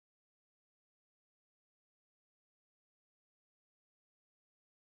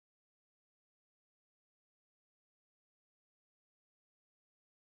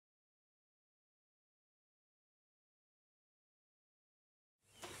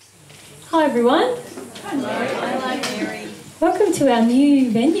Hi everyone. Hello, Mary. Welcome to our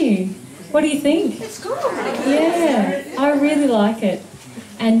new venue. What do you think? It's good. Yeah, I really like it.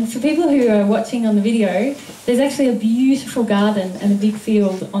 And for people who are watching on the video, there's actually a beautiful garden and a big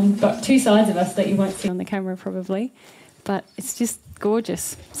field on two sides of us that you won't see on the camera probably. But it's just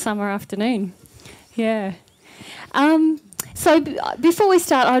gorgeous summer afternoon. Yeah. So before we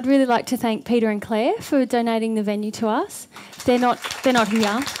start, I'd really like to thank Peter and Claire for donating the venue to us. They're not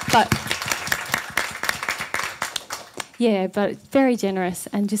here, but yeah, but very generous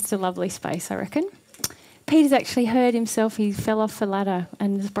and just a lovely space, I reckon. Peter's actually hurt himself. He fell off the ladder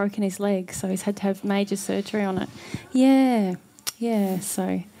and has broken his leg, so he's had to have major surgery on it. Yeah.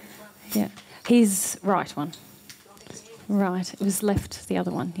 So yeah, his right one. Right, it was left, the other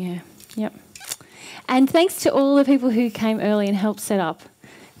one. Yeah, yep. And thanks to all the people who came early and helped set up.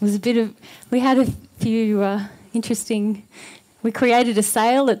 It was we had a few interesting. We created a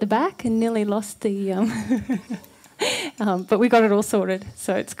sale at the back and nearly lost the. But we got it all sorted,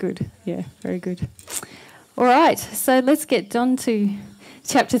 so it's good. Yeah, very good. All right, so let's get on to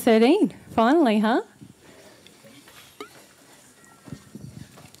chapter 13. Finally, huh?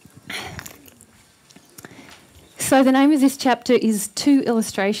 So the name of this chapter is Two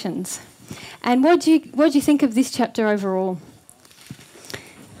Illustrations. And what do you think of this chapter overall?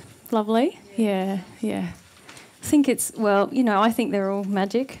 Lovely? Yeah. I think it's, I think they're all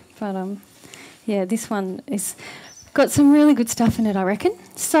magic, but this one is got some really good stuff in it, I reckon.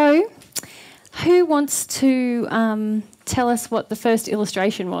 So, who wants to tell us what the first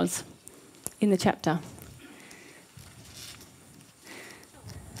illustration was in the chapter?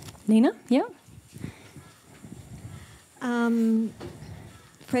 Nina? Yeah?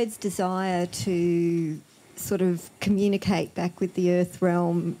 Fred's desire to sort of communicate back with the earth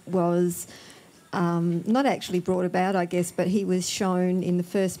realm was not actually brought about, I guess, but he was shown in the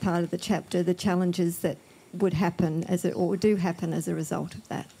first part of the chapter the challenges that would happen do happen as a result of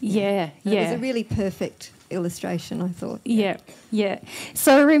that. Yeah. It was a really perfect illustration, I thought. Yeah.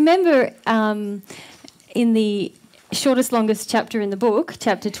 So remember in the shortest, longest chapter in the book,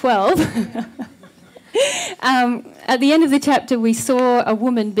 chapter 12, at the end of the chapter we saw a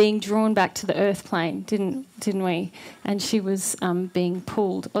woman being drawn back to the earth plane, didn't we? And she was being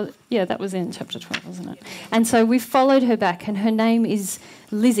pulled. Yeah, that was in chapter 12, wasn't it? And so we followed her back, and her name is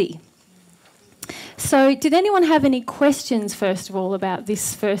Lizzie. So did anyone have any questions, first of all, about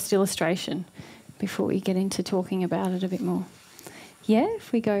this first illustration before we get into talking about it a bit more? Yeah,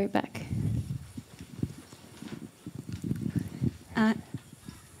 if we go back.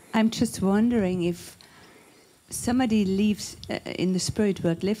 I'm just wondering if somebody lives in the spirit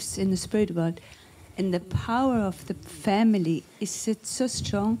world, and the power of the family, is it so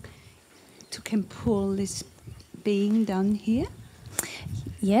strong to can pull this being down here?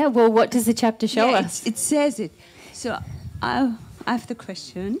 Yeah, well, what does the chapter show us? It says it. So I have the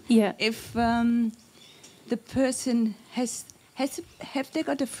question. Yeah. If the person have they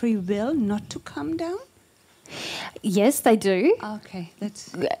got a free will not to come down? Yes, they do. Okay,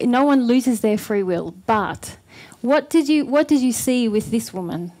 no one loses their free will. But what did you see with this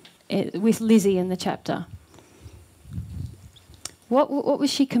woman, with Lizzie in the chapter? What was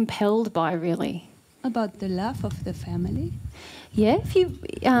she compelled by, really? About the love of the family. Yeah, if you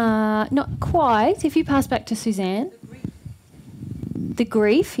not quite. If you pass back to Suzanne, the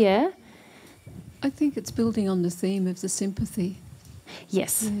grief. Yeah. I think it's building on the theme of the sympathy.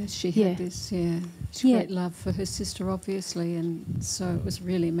 Yes. Yeah, she had this, great love for her sister, obviously, and so it was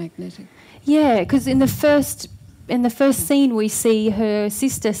really magnetic. Yeah, because in the first scene we see her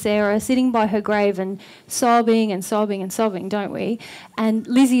sister Sarah sitting by her grave and sobbing and sobbing and sobbing, don't we? And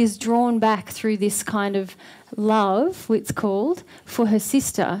Lizzie is drawn back through this kind of love, it's called, for her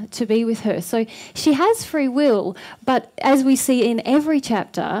sister to be with her. So she has free will, but as we see in every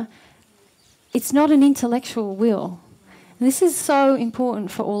chapter, it's not an intellectual will. And this is so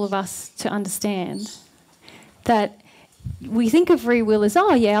important for all of us to understand, that we think of free will as,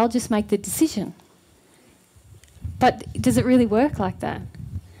 I'll just make the decision. But does it really work like that?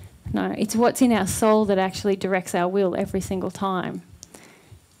 No, it's what's in our soul that actually directs our will every single time.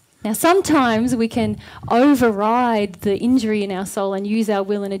 Now, sometimes we can override the injury in our soul and use our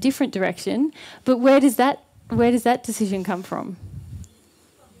will in a different direction, but where does that decision come from?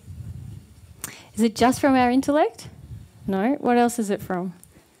 Is it just from our intellect? No. What else is it from?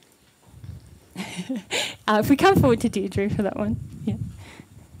 If we come forward to Deirdre for that one. Yeah.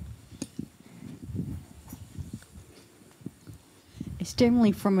 It's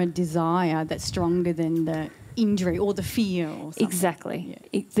generally from a desire that's stronger than the injury or the fear or something. Exactly.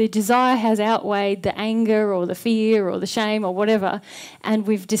 The desire has outweighed the anger or the fear or the shame or whatever, and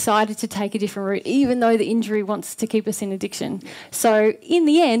we've decided to take a different route, even though the injury wants to keep us in addiction. So in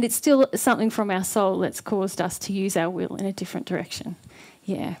the end, it's still something from our soul that's caused us to use our will in a different direction.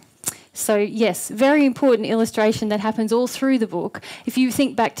 Yeah. So, yes, very important illustration that happens all through the book. If you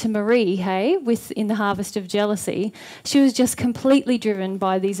think back to Marie, hey, in The Harvest of Jealousy, she was just completely driven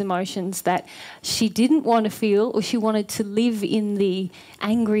by these emotions that she didn't want to feel, or she wanted to live in the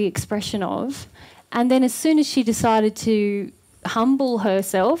angry expression of. And then as soon as she decided to humble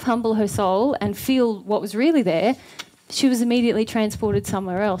herself, humble her soul, and feel what was really there, she was immediately transported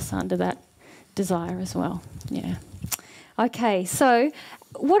somewhere else under that desire as well. Yeah. Okay, so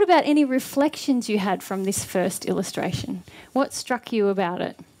what about any reflections you had from this first illustration? What struck you about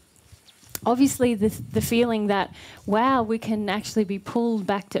it? Obviously, the feeling that, wow, we can actually be pulled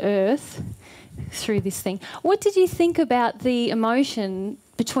back to earth through this thing. What did you think about the emotion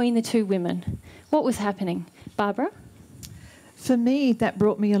between the two women? What was happening? Barbara? For me, that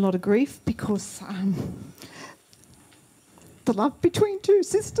brought me a lot of grief because the love between two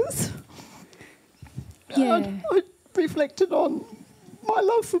sisters. Yeah. I reflected on my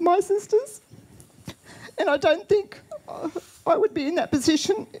love for my sisters, and I don't think I would be in that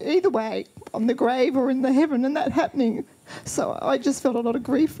position either way, on the grave or in the heaven, and that happening. So I just felt a lot of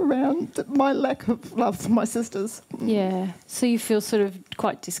grief around my lack of love for my sisters. Yeah. So you feel sort of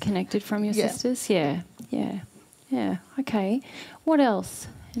quite disconnected from your sisters? Yeah. Okay. What else?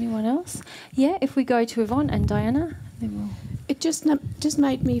 Anyone else? Yeah, if we go to Yvonne and Diana, then we'll... It just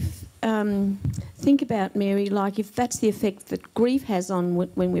made me think about, Mary, like if that's the effect that grief has on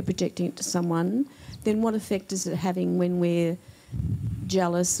when we're projecting it to someone, then what effect is it having when we're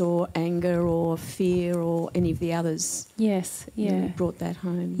jealous or anger or fear or any of the others? Yes, yeah. Brought that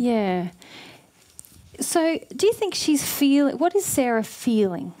home. Yeah. So do you think she's feeling... What is Sarah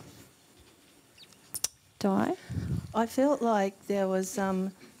feeling? Di? I felt like there was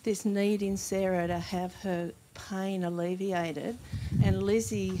this need in Sarah to have her pain alleviated, and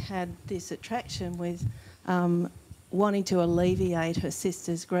Lizzie had this attraction with wanting to alleviate her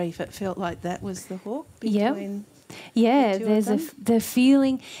sister's grief. It felt like that was the hook between yeah, the two there's of them. the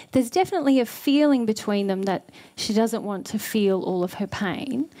feeling. There's definitely a feeling between them that she doesn't want to feel all of her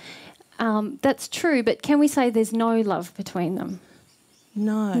pain. That's true, but can we say there's no love between them?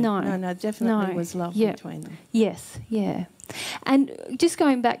 No, definitely was love between them. Yes, yeah. And just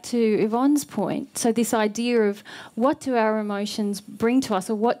going back to Yvonne's point, so this idea of what do our emotions bring to us,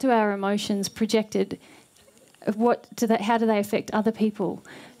 or what do our emotions projected, how do they affect other people?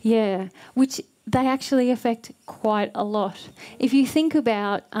 Yeah, which they actually affect quite a lot. If you think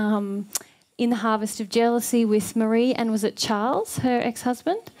about in The Harvest of Jealousy with Marie, and was it Charles, her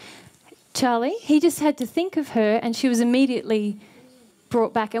ex-husband? Charlie, he just had to think of her and she was immediately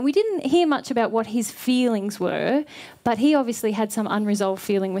brought back, and we didn't hear much about what his feelings were, but he obviously had some unresolved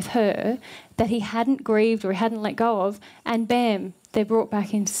feeling with her that he hadn't grieved or hadn't let go of, and bam, they're brought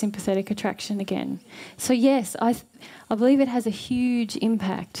back into sympathetic attraction again. So yes, I believe it has a huge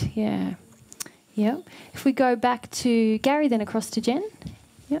impact. Yeah. If we go back to Gary, then across to Jen.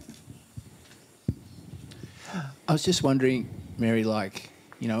 Yep. I was just wondering, Mary, like,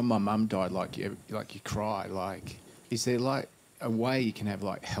 you know, when my mum died, like you cry, like, is there like a way you can have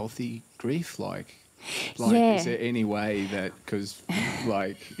like healthy grief, like is there any way that, because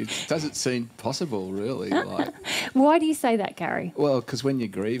like it doesn't seem possible really, like. Why do you say that, Gary? Well, because when you're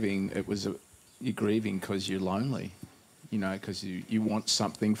grieving, you're grieving because you're lonely, you know, because you want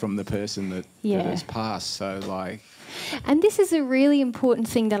something from the person that has passed, so like. And this is a really important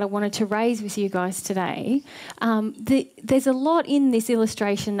thing that I wanted to raise with you guys today. There's a lot in this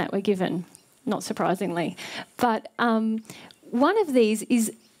illustration that we're given, not surprisingly, but one of these is,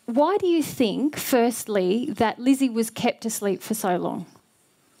 why do you think, firstly, that Lizzie was kept asleep for so long?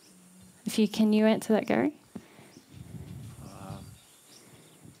 Can you answer that, Gary?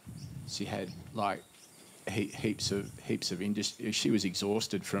 She had like heaps of industry. She was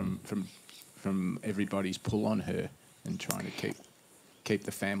exhausted from everybody's pull on her and trying to keep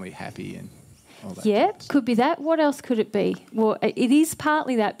the family happy and all that. Yeah, could be that. What else could it be? Well, it is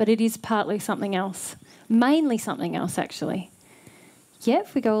partly that, but it is partly something else. Mainly something else, actually. Yeah,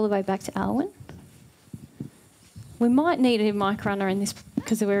 if we go all the way back to Alwyn. We might need a mic runner in this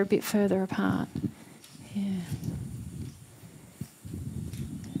because we're a bit further apart. Yeah.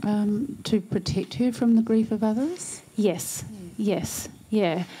 To protect her from the grief of others? Yes,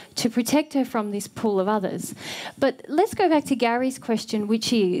 yeah. To protect her from this pull of others. But let's go back to Gary's question,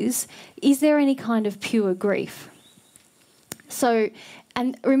 which is there any kind of pure grief? So,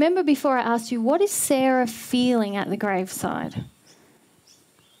 and remember before I asked you, what is Sarah feeling at the graveside?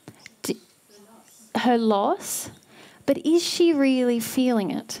 Her loss. But is she really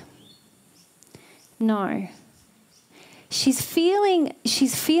feeling it? No. She's feeling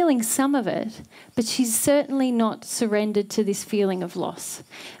some of it, but she's certainly not surrendered to this feeling of loss.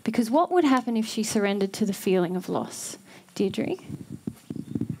 Because what would happen if she surrendered to the feeling of loss? Deirdre?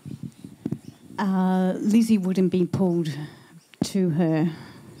 Lizzie wouldn't be pulled to her.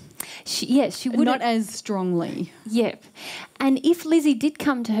 She wouldn't. Not as strongly. Yep. And if Lizzie did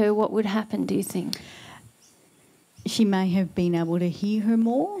come to her, what would happen, do you think? She may have been able to hear her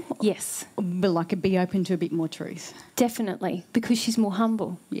more. Yes. But be open to a bit more truth. Definitely, because she's more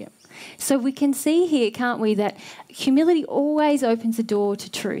humble. Yeah. So we can see here, can't we, that humility always opens the door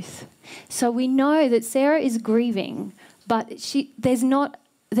to truth. So we know that Sarah is grieving, but there's not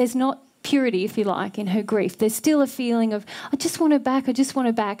purity, if you like, in her grief. There's still a feeling of, I just want her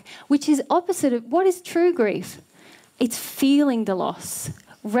back, which is opposite of what is true grief. It's feeling the loss,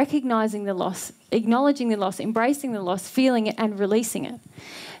 recognising the loss, acknowledging the loss, embracing the loss, feeling it and releasing it.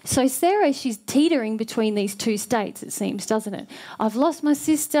 So Sarah, she's teetering between these two states, it seems, doesn't it? I've lost my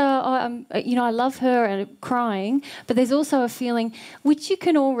sister, I love her and I'm crying, but there's also a feeling which you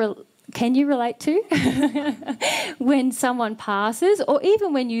can all can you relate to when someone passes, or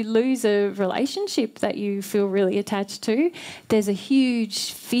even when you lose a relationship that you feel really attached to? There's a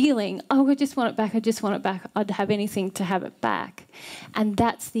huge feeling, I just want it back, I'd have anything to have it back. And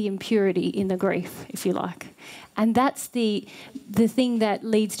that's the impurity in the grief, if you like. And that's the thing that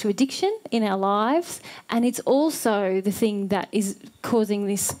leads to addiction in our lives, and it's also the thing that is causing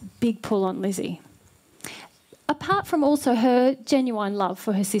this big pull on Lizzie. Apart from also her genuine love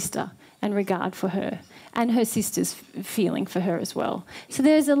for her sister and regard for her, and her sister's feeling for her as well. So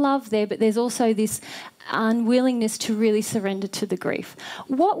there's a love there, but there's also this unwillingness to really surrender to the grief.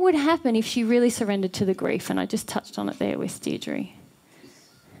 What would happen if she really surrendered to the grief? And I just touched on it there with Deirdre.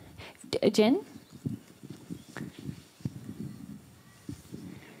 Jen?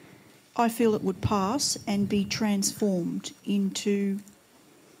 I feel it would pass and be transformed into,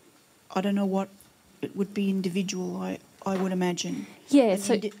 I don't know what it would be, individual, I would imagine. Yeah,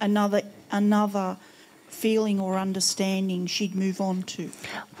 so another feeling or understanding she'd move on to.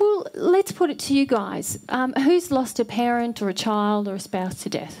 Well, let's put it to you guys. Who's lost a parent or a child or a spouse to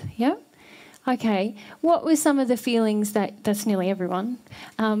death? Yeah? Okay. What were some of the feelings that's nearly everyone.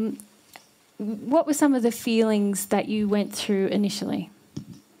 What were some of the feelings that you went through initially?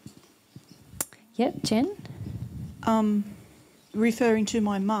 Yep, Jen? Referring to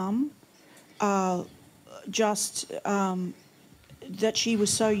my mum, that she was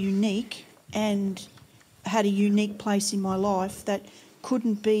so unique and had a unique place in my life that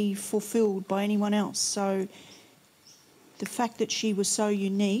couldn't be fulfilled by anyone else. So the fact that she was so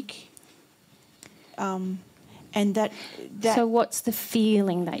unique, and that... So what's the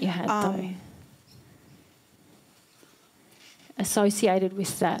feeling that you had, though, associated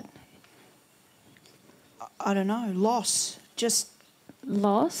with that? I don't know, loss. Just...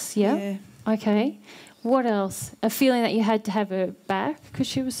 Loss, yeah. Okay. What else? A feeling that you had to have her back because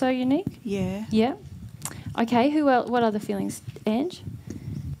she was so unique? Yeah. Yeah. Okay, who else? What other feelings, Ange?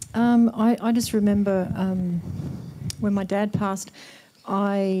 I just remember when my dad passed,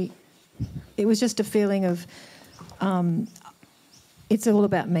 it was just a feeling of it's all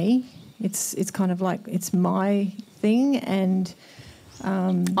about me. It's kind of like it's my thing, and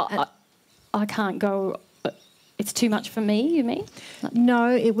I can't go. It's too much for me, you mean? No,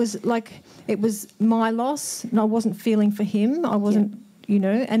 it was my loss, and I wasn't feeling for him. I wasn't,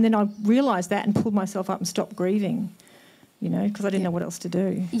 and then I realised that and pulled myself up and stopped grieving, because I didn't know what else to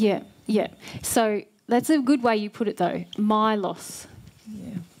do. Yeah, yeah. So that's a good way you put it, though. My loss.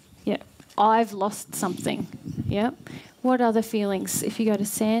 Yeah. Yeah. I've lost something. Yeah. What other feelings? If you go to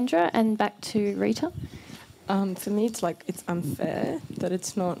Sandra and back to Rita. For me, it's like it's unfair that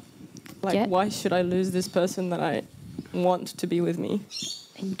it's not. Why should I lose this person that I want to be with me?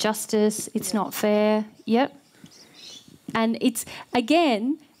 Injustice, it's not fair. Yep. And it's,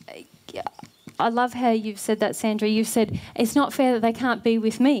 again, I love how you've said that, Sandra. You've said, it's not fair that they can't be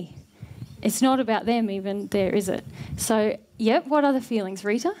with me. It's not about them even there, is it? So, yep, what other feelings,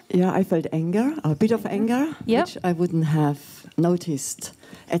 Rita? Yeah, I felt anger, a bit of anger, which I wouldn't have noticed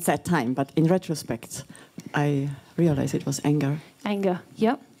at that time. But in retrospect, I realised it was anger. Anger,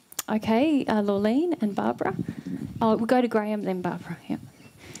 yep. Okay, Lorleen and Barbara. We'll go to Graham, then Barbara. Yeah.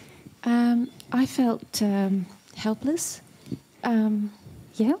 I felt helpless.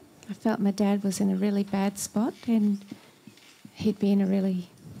 Yeah. I felt my dad was in a really bad spot and he'd be in a really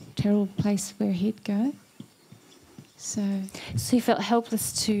terrible place where he'd go. So you felt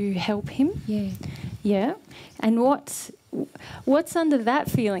helpless to help him? Yeah. Yeah. And what's under that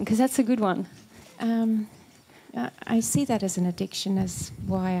feeling? Because that's a good one. I see that as an addiction, as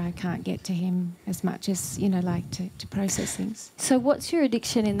why I can't get to him as much as, like to process things. So what's your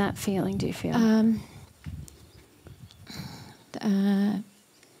addiction in that feeling, do you feel?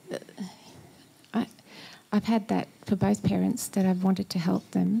 I've had that for both parents, that I've wanted to help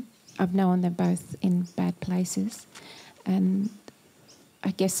them. I've known they're both in bad places. And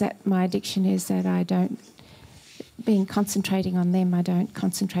I guess that my addiction is that I don't, concentrating on them, I don't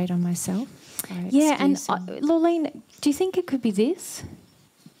concentrate on myself. Yeah, and Lorleen, do you think it could be this?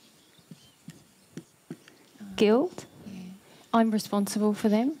 Guilt? Yeah. I'm responsible for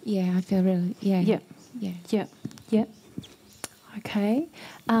them? Yeah, I feel really, yeah. Yep. Yeah. Yep. Yep. Okay.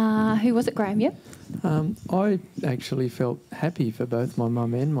 Who was it, Graham? Yep. I actually felt happy for both my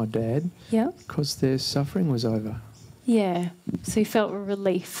mum and my dad. Yeah. Because their suffering was over. Yeah. So you felt a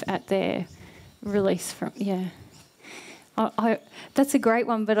relief at their release from, yeah. That's a great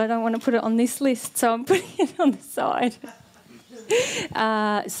one, but I don't want to put it on this list, so I'm putting it on the side.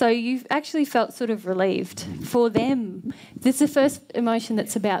 So you've actually felt sort of relieved for them. This is the first emotion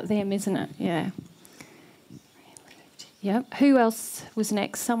that's about them, isn't it? Yeah. Yep. Who else was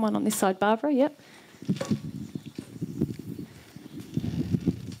next? Someone on this side. Barbara, yep.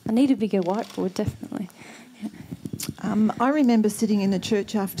 I need a bigger whiteboard, definitely. Yeah. I remember sitting in the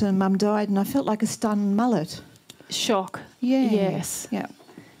church after Mum died and I felt like a stunned mullet. Shock. Yeah. Yes. Yeah.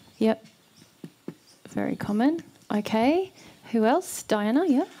 Yep. Very common. Okay. Who else? Diana,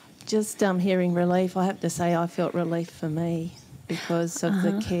 yeah? Just hearing relief, I have to say I felt relief for me because of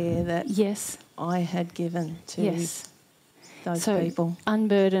the care that I had given to those people.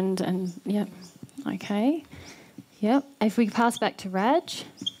 Unburdened and, yep. Okay. Yep. If we pass back to Raj.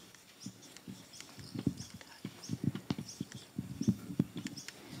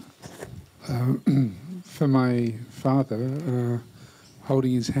 For my father,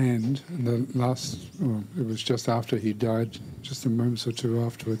 holding his hand, and it was just after he died, just a moment or two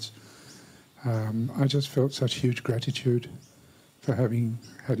afterwards, I just felt such huge gratitude for having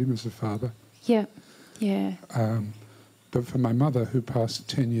had him as a father. Yeah, yeah. But for my mother, who passed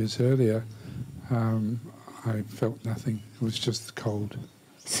 10 years earlier, I felt nothing. It was just cold.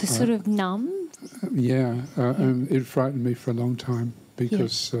 So sort of numb? Yeah, and it frightened me for a long time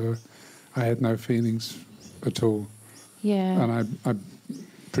because I had no feelings at all. Yeah. And I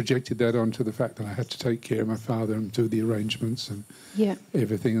projected that onto the fact that I had to take care of my father and do the arrangements and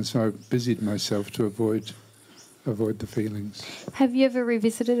everything, and so I busied myself to avoid the feelings. Have you ever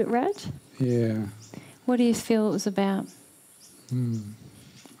revisited it, Raj? Yeah. What do you feel it was about?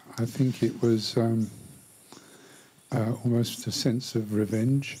 I think it was almost a sense of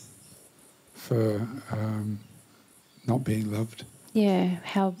revenge for not being loved. Yeah,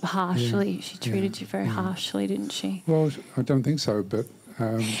 how harshly she treated you very harshly, didn't she? Well, I don't think so, but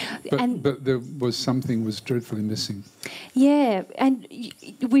there was something was dreadfully missing. Yeah, and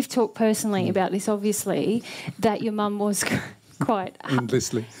we've talked personally about this, obviously, that your mum was quite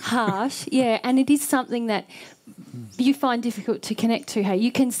endlessly harsh. Yeah, and it is something that you find difficult to connect to. Hey,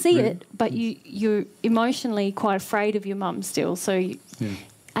 you can see it, but you're emotionally quite afraid of your mum still. So.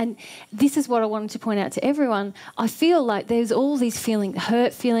 And this is what I wanted to point out to everyone. I feel like there's all these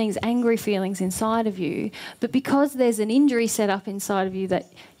hurt feelings, angry feelings inside of you, but because there's an injury set up inside of you that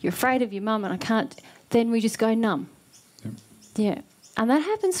you're afraid of your mum and I can't, then we just go numb. Yeah. And that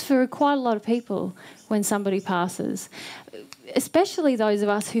happens for quite a lot of people when somebody passes, especially those of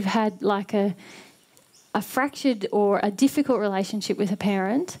us who've had like a fractured or a difficult relationship with a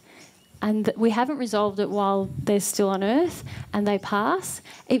parent, and we haven't resolved it while they're still on earth and they pass.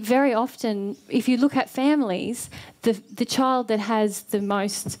 It very often, if you look at families, the child that has the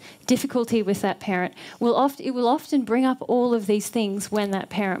most difficulty with that parent will often bring up all of these things when that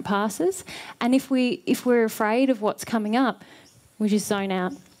parent passes. And if we're afraid of what's coming up, we just zone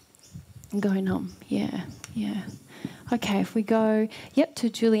out and go numb. Yeah, yeah. Okay, if we go, to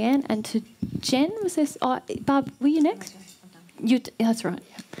Julianne and to Jen. Was this? Barb, were you next? That's right.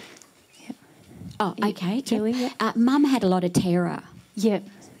 Oh, okay. Julie, Mum had a lot of terror. Yep.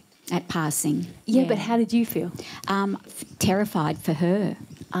 At passing. Yeah, but how did you feel? Terrified for her.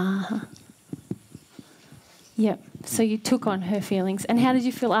 Yep. So you took on her feelings. And how did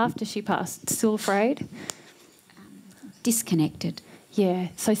you feel after she passed? Still afraid? Disconnected. Yeah.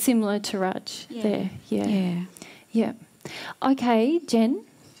 So similar to Raj there. Yeah. Yeah. Yeah. Okay, Jen.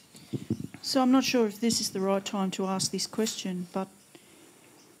 So I'm not sure if this is the right time to ask this question, but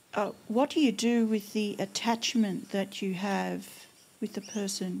what do you do with the attachment that you have with the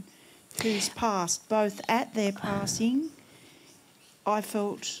person who's passed, both at their passing, I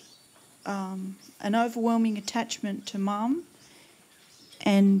felt an overwhelming attachment to Mum,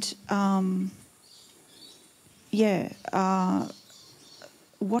 and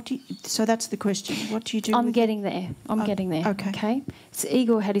so that's the question. What do you do? I'm getting there. I'm getting there. Okay. So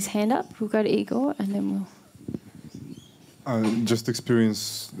Igor had his hand up. We'll go to Igor, and then we'll. I just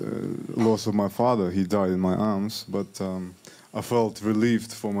experienced loss of my father. He died in my arms, but I felt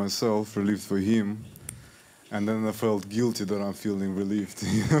relieved for myself, relieved for him, and then I felt guilty that I'm feeling relieved.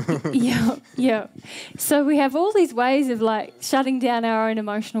 Yeah. So we have all these ways of like shutting down our own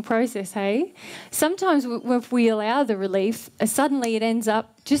emotional process, hey? Sometimes if we allow the relief, suddenly it ends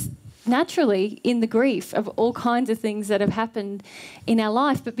up just naturally in the grief of all kinds of things that have happened in our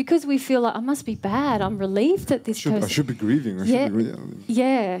life. But because we feel like, I must be bad, I'm relieved that this person... I should be grieving.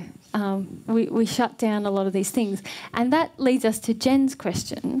 We shut down a lot of these things. And that leads us to Jen's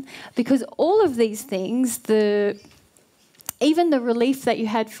question, because all of these things, even the relief that you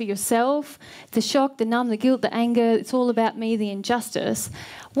had for yourself, the shock, the numb, the guilt, the anger, it's all about me, the injustice.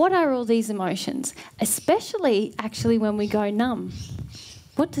 What are all these emotions? Especially actually when we go numb.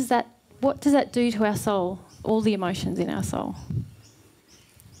 What does that do to our soul, all the emotions in our soul?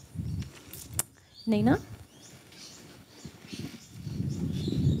 Nina?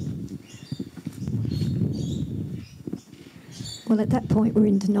 Well, at that point, we're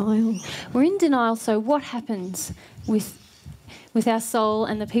in denial. We're in denial, so what happens with our soul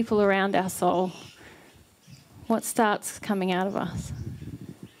and the people around our soul? What starts coming out of us?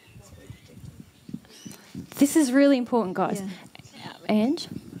 This is really important, guys. Yeah. Ange?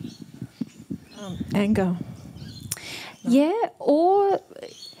 Anger. Yeah, or...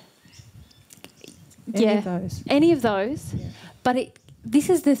 Any of those. Any of those. Yeah. But this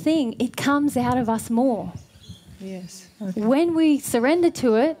is the thing, it comes out of us more. Yes. Okay. When we surrender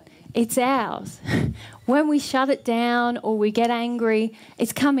to it, it's ours. When we shut it down or we get angry,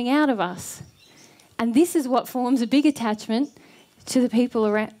 it's coming out of us. And this is what forms a big attachment to the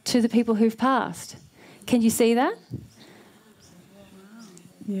people who've passed. Can you see that?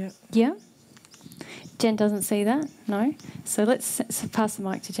 Yeah. Yeah? Jen doesn't see that? No? So let's pass the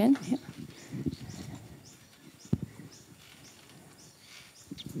mic to Jen. Yeah.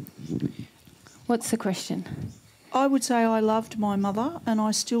 What's the question? I would say I loved my mother and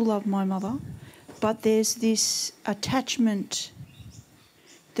I still love my mother, but there's this attachment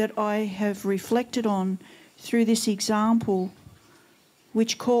that I have reflected on through this example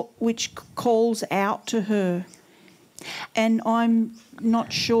which calls out to her. And I'm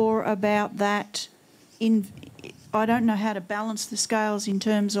not sure about that. I don't know how to balance the scales in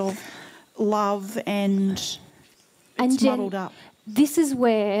terms of love and it's Jen, muddled up. This is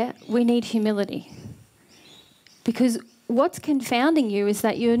where we need humility. Because what's confounding you is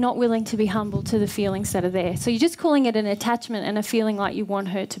that you're not willing to be humble to the feelings that are there. So you're just calling it an attachment and a feeling like you want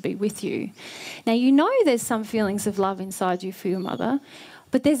her to be with you. Now, you know there's some feelings of love inside you for your mother,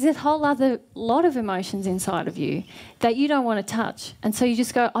 but there's a whole other lot of emotions inside of you that you don't want to touch. And so you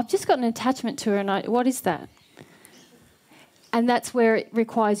just go, I've just got an attachment to her, and what is that? And that's where it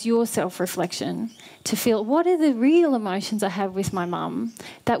requires your self-reflection to feel, what are the real emotions I have with my mum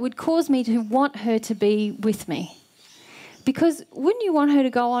that would cause me to want her to be with me? Because wouldn't you want her to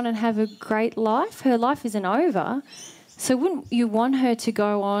go on and have a great life? Her life isn't over. So wouldn't you want her to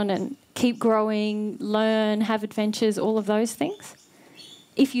go on and keep growing, learn, have adventures, all of those things?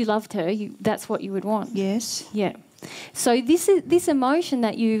 If you loved her, that's what you would want. Yes. Yeah. So this emotion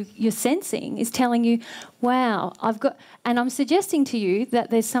that you're sensing is telling you, wow, and I'm suggesting to you that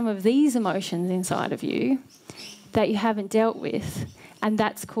there's some of these emotions inside of you that you haven't dealt with, and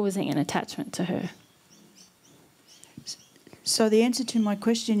that's causing an attachment to her. So the answer to my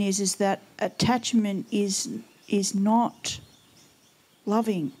question is that attachment is not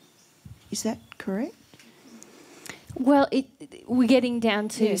loving. Is that correct? Well, we're getting down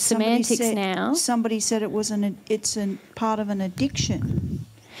to semantics now. Somebody said it's a part of an addiction.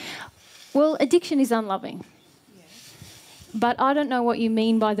 Well, addiction is unloving. Yeah. But I don't know what you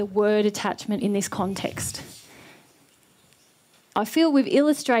mean by the word attachment in this context. I feel we've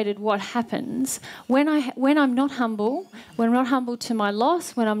illustrated what happens when I'm not humble, when I'm not humble to my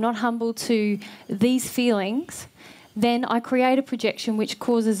loss, when I'm not humble to these feelings, then I create a projection which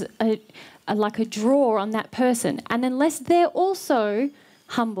causes like a draw on that person. And unless they're also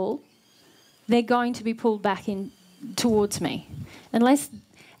humble, they're going to be pulled back in towards me. Unless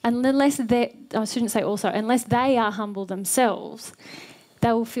they are humble themselves,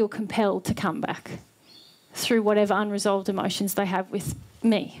 they will feel compelled to come back through whatever unresolved emotions they have with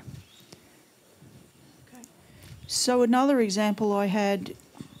me. Okay. So another example I had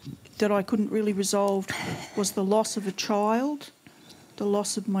that I couldn't really resolve was the loss of a child, the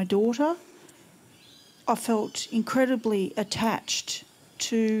loss of my daughter. I felt incredibly attached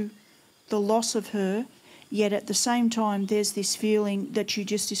to the loss of her, yet at the same time there's this feeling that you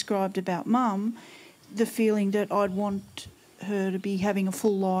just described about Mum, the feeling that I'd want her to be having a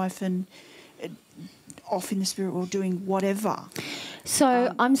full life and off in the spirit world doing whatever.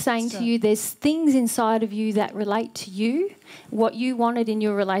 So I'm saying to you, there's things inside of you that relate to you, what you wanted in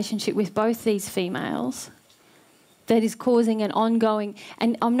your relationship with both these females, that is causing an ongoing,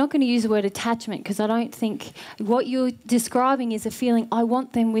 and I'm not going to use the word attachment because I don't think what you're describing is a feeling, I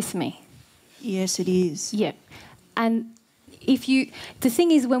want them with me. Yes, it is. Yeah. And the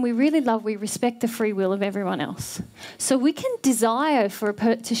thing is, when we really love, we respect the free will of everyone else. So we can desire for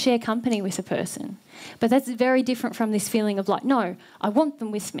to share company with a person, but that's very different from this feeling of like, no, I want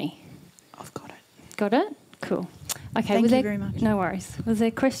them with me. I've got it. Got it? Cool. Okay. Thank you very much. No worries. Was there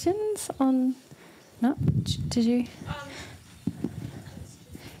questions on? No? Did you?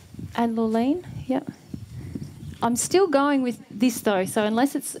 And Lorleen? Yep. I'm still going with this though, so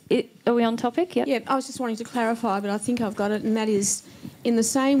unless are we on topic? Yep. Yeah, I was just wanting to clarify, but I think I've got it, and that is in the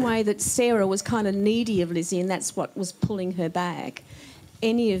same way that Sarah was kind of needy of Lizzie and that's what was pulling her back,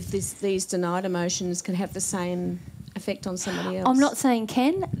 any of these denied emotions can have the same effect on somebody else. I'm not saying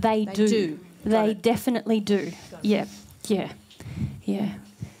can, they do. They definitely do. Yeah, yeah, yeah.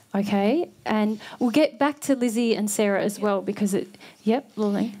 Okay, and we'll get back to Lizzie and Sarah as well because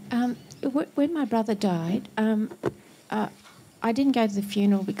Lorleen. When my brother died, I didn't go to the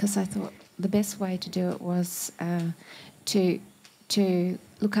funeral because I thought the best way to do it was to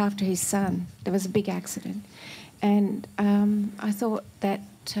look after his son. There was a big accident, and I thought that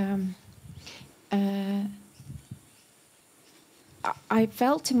I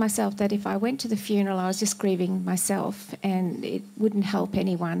felt to myself that if I went to the funeral, I was just grieving myself, and it wouldn't help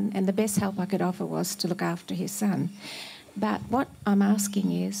anyone. And the best help I could offer was to look after his son. But what I'm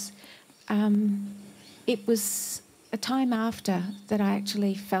asking is, it was a time after that I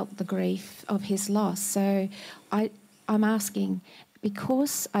actually felt the grief of his loss. So I'm asking,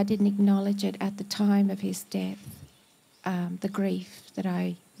 because I didn't acknowledge it at the time of his death, the grief that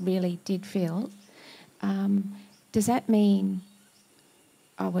I really did feel, does that mean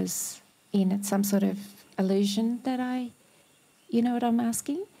I was in some sort of illusion that you know what I'm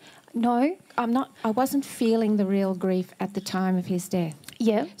asking? No, I'm not. I wasn't feeling the real grief at the time of his death.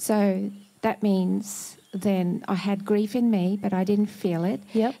 Yeah. So that means then I had grief in me, but I didn't feel it.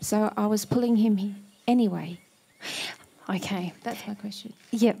 Yep. So I was pulling him anyway. Okay. That's my question.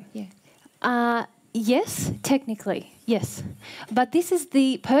 Yep. Yeah. Yes, technically, yes. But this is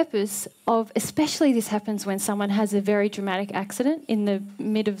the purpose of, especially this happens when someone has a very dramatic accident in the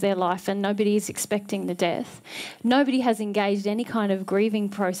mid of their life and nobody is expecting the death. Nobody has engaged any kind of grieving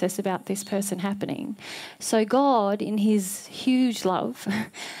process about this person happening. So God, in his huge love,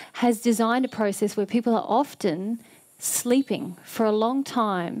 has designed a process where people are often sleeping for a long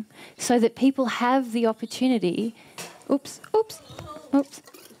time so that people have the opportunity,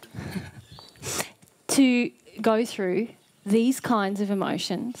 to go through these kinds of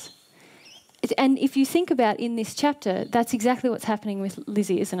emotions. And if you think about in this chapter, that's exactly what's happening with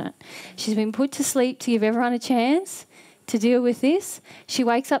Lizzie, isn't it? She's been put to sleep to give everyone a chance to deal with this. She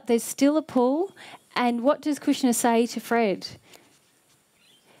wakes up, there's still a pull. And what does Kushner say to Fred?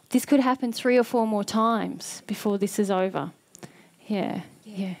 This could happen 3 or 4 more times before this is over. Yeah.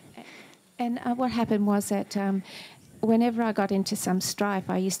 And what happened was that whenever I got into some strife,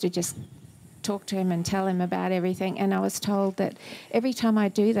 I used to just talk to him and tell him about everything, and I was told that every time I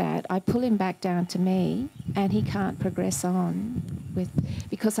do that, I pull him back down to me and he can't progress on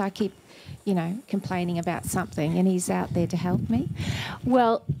because I keep, complaining about something and he's out there to help me.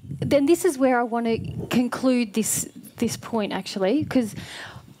 Well, then this is where I want to conclude this point actually, because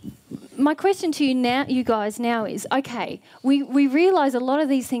my question to you guys now is, okay, we realise a lot of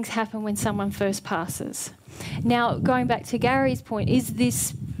these things happen when someone first passes. Now, going back to Gary's point, is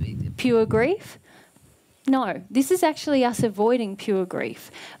this pure grief? No, this is actually us avoiding pure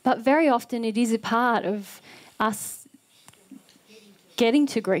grief. But very often it is a part of us getting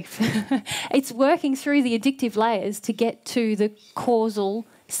to grief. It's working through the addictive layers to get to the causal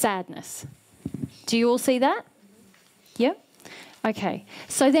sadness. Do you all see that? Yep. Okay.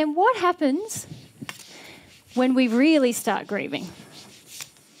 So then what happens when we really start grieving?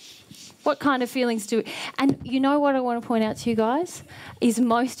 What kind of feelings do we... And you know what I want to point out to you guys? Is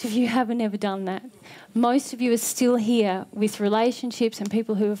most of you haven't ever done that. Most of you are still here with relationships and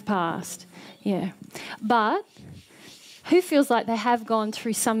people who have passed. Yeah. But who feels like they have gone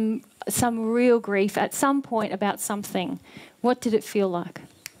through some real grief at some point about something? What did it feel like?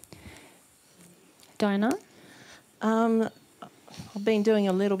 Diana? I've been doing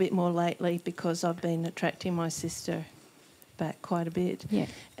a little bit more lately because I've been attracting my sister back quite a bit. Yeah.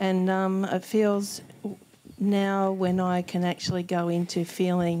 And it feels now when I can actually go into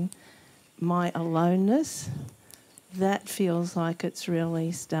feeling my aloneness, that feels like it's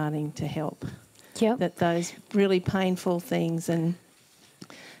really starting to help. Yep. That those really painful things and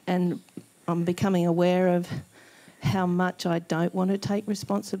I'm becoming aware of how much I don't want to take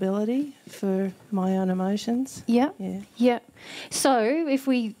responsibility for my own emotions. Yeah. Yeah. Yeah. So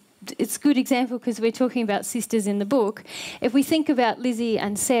it's a good example because we're talking about sisters in the book. If we think about Lizzie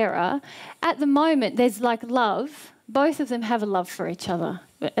and Sarah, at the moment there's like love. Both of them have a love for each other.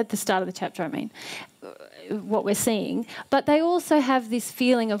 At the start of the chapter, I mean, what we're seeing. But they also have this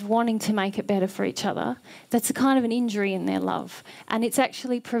feeling of wanting to make it better for each other. That's a kind of an injury in their love. And it's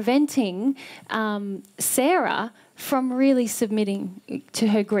actually preventing Sarah from really submitting to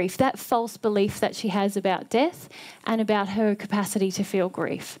her grief, that false belief that she has about death and about her capacity to feel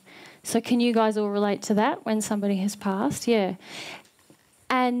grief. So can you guys all relate to that when somebody has passed? Yeah.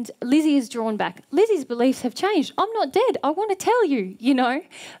 And Lizzie is drawn back. Lizzie's beliefs have changed. I'm not dead. I want to tell you, you know.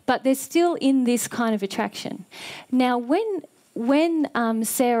 But they're still in this kind of attraction. Now, when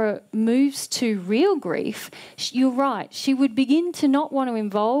Sarah moves to real grief, you're right. She would begin to not want to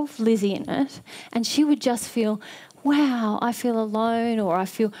involve Lizzie in it. And she would just feel, wow, I feel alone, or I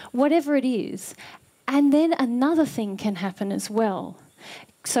feel whatever it is. And then another thing can happen as well.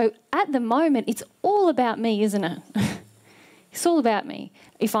 So at the moment, it's all about me, isn't it? It's all about me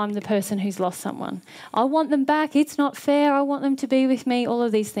if I'm the person who's lost someone. I want them back. It's not fair. I want them to be with me, all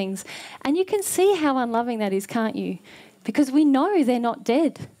of these things. And you can see how unloving that is, can't you? Because we know they're not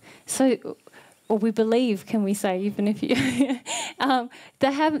dead. So, or we believe, can we say, even if you...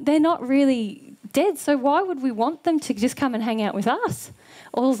 they're not really dead. So why would we want them to just come and hang out with us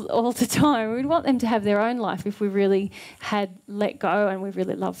all the time? We'd want them to have their own life if we really had let go and we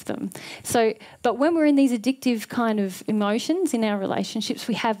really loved them. So, but when we're in these addictive kind of emotions in our relationships,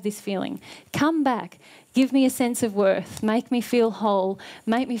 we have this feeling. Come back, give me a sense of worth, make me feel whole,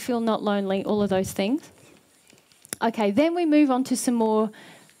 make me feel not lonely, all of those things. Okay, then we move on to some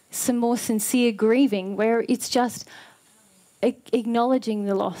more sincere grieving, where it's just acknowledging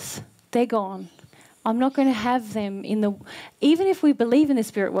the loss. They're gone. I'm not going to have them even if we believe in the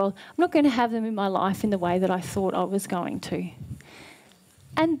spirit world, I'm not going to have them in my life in the way that I thought I was going to.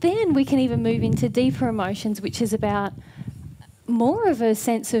 And then we can even move into deeper emotions, which is about more of a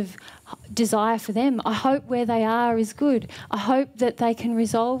sense of desire for them. I hope where they are is good. I hope that they can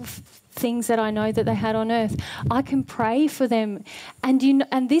resolve things that I know that they had on earth. I can pray for them.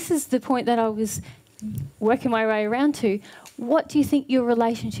 And this is the point that I was working my way around to. What do you think your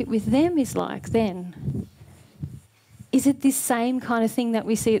relationship with them is like then? Is it this same kind of thing that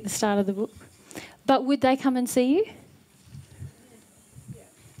we see at the start of the book? But would they come and see you?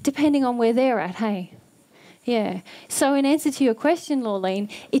 Depending on where they're at, hey? Yeah. So in answer to your question, Laurleen,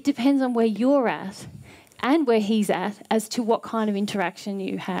 it depends on where you're at and where he's at as to what kind of interaction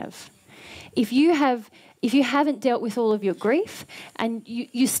you have. If you haven't dealt with all of your grief and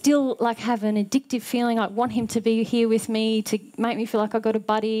you still like have an addictive feeling, I want him to be here with me to make me feel like I've got a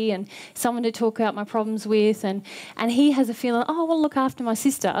buddy and someone to talk out my problems with, and he has a feeling, oh, I want to look after my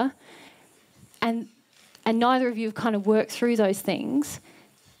sister, and neither of you have kind of worked through those things,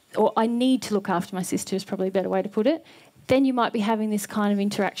 or I need to look after my sister is probably a better way to put it, then you might be having this kind of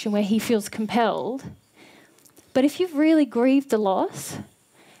interaction where he feels compelled. But if you've really grieved the loss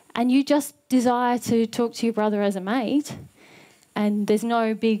and you just desire to talk to your brother as a mate and there's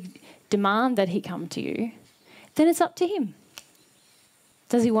no big demand that he come to you, then it's up to him.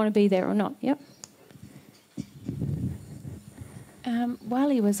 Does he want to be there or not? Yep. While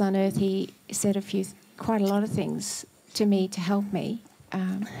he was on earth, he said quite a lot of things to me to help me,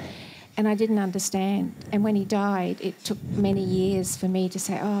 and I didn't understand. And when he died, it took many years for me to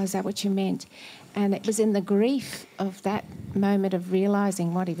say, oh, is that what you meant? And it was in the grief of that moment of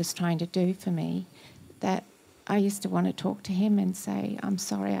realising what he was trying to do for me that I used to want to talk to him and say, I'm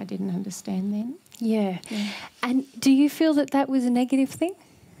sorry, I didn't understand then. Yeah. And do you feel that that was a negative thing?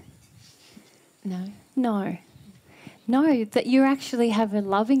 No. No, that you actually have a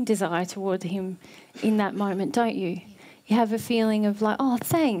loving desire toward him in that moment, don't you? You have a feeling of like, oh,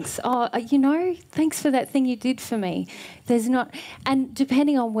 thanks. Oh, thanks for that thing you did for me. And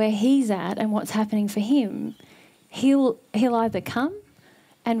depending on where he's at and what's happening for him, he'll either come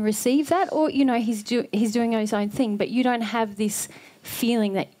and receive that, or he's doing his own thing. But you don't have this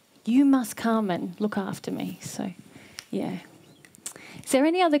feeling that you must come and look after me. So, yeah. Is there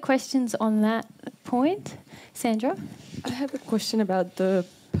any other questions on that point, Sandra? I have a question about the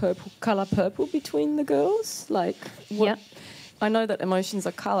purple between the girls. Like, what? I know that emotions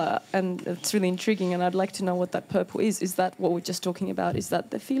are colour, and it's really intriguing, and I'd like to know what that purple is. Is that what we're just talking about? Is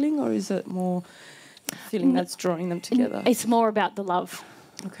that the feeling, or is it more feeling that's drawing them together? It's more about the love.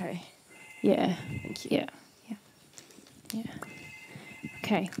 Okay. Yeah. Thank you. Yeah. Yeah. Yeah.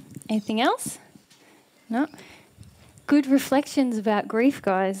 Okay. Anything else? No. Good reflections about grief,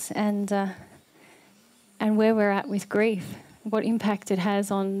 guys, and where we're at with grief, what impact it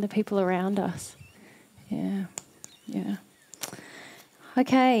has on the people around us. Yeah. Yeah.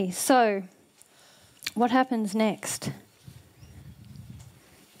 Okay, so what happens next?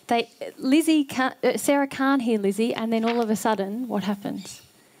 Sarah can't hear Lizzie, and then all of a sudden, what happens?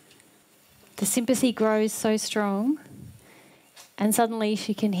 The sympathy grows so strong, and suddenly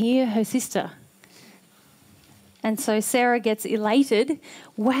she can hear her sister. And so Sarah gets elated.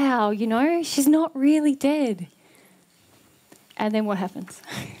 Wow, you know, she's not really dead. And then what happens?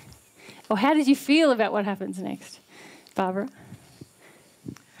 Or how did you feel about what happens next, Barbara?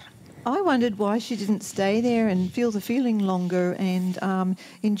 I wondered why she didn't stay there and feel the feeling longer and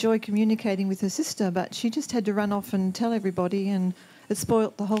enjoy communicating with her sister, but she just had to run off and tell everybody, and it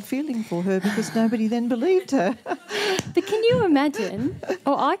spoilt the whole feeling for her because nobody then believed her. But can you imagine,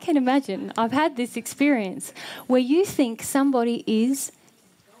 or I can imagine, I've had this experience where you think somebody is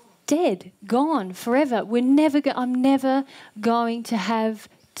dead, gone, forever. I'm never going to have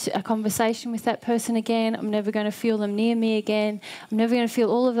a conversation with that person again. I'm never going to feel them near me again. I'm never going to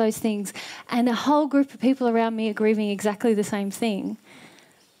feel all of those things. And a whole group of people around me are grieving exactly the same thing.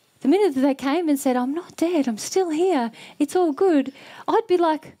 The minute that they came and said, I'm not dead, I'm still here, it's all good, I'd be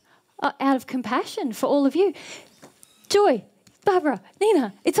like, out of compassion for all of you, Joy, Barbara,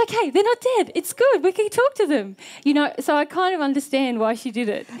 Nina, it's okay, they're not dead, it's good, we can talk to them. You know, so I kind of understand why she did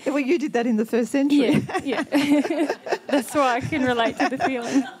it. Well, you did that in the first century. Yeah. That's why I can relate to the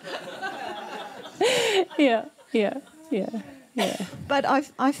feeling. Yeah. But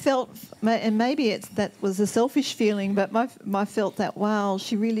I felt, and maybe that was a selfish feeling, but I felt that, wow,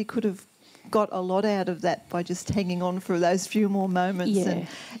 she really could have got a lot out of that by just hanging on for those few more moments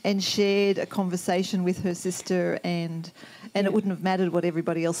and shared a conversation with her sister, and it wouldn't have mattered what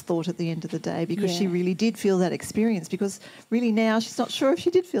everybody else thought at the end of the day, because she really did feel that experience, because really now she's not sure if she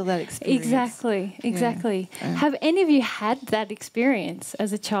did feel that experience. Exactly. Have any of you had that experience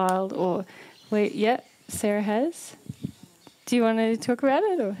as a child, or Sarah has? Do you want to talk about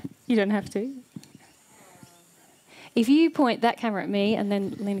it, or you don't have to? If you point that camera at me, and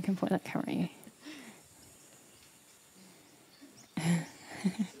then Lena can point that camera at you.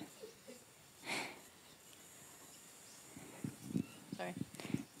 Sorry.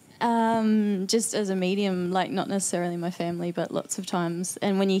 Just as a medium, like not necessarily my family, but lots of times.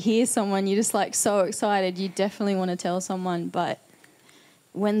 And when you hear someone, you're just like so excited, you definitely want to tell someone, but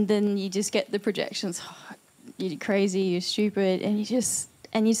when then you just get the projections, you're crazy, you're stupid,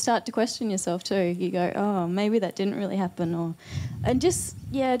 and you start to question yourself too. You go, oh, maybe that didn't really happen, just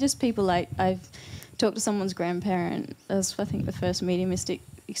people like I've talked to someone's grandparent. That was, I think, the first mediumistic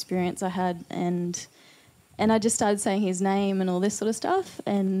experience I had, and I just started saying his name and all this sort of stuff,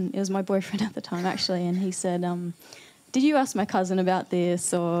 and it was my boyfriend at the time actually, and he said, did you ask my cousin about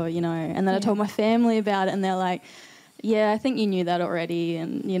this, or and then I told my family about it, and they're like, yeah, I think you knew that already,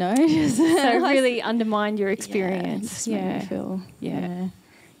 and so really undermined your experience. Made me feel, yeah.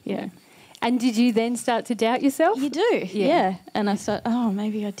 And did you then start to doubt yourself? You do, yeah. And I start,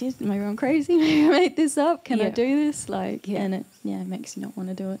 maybe I did, maybe I'm crazy, maybe I made this up. Can I do this? And it makes you not want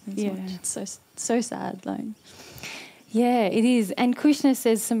to do it as much. It's so sad, Yeah, it is. And Krishna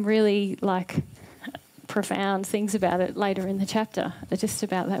says some really profound things about it later in the chapter, just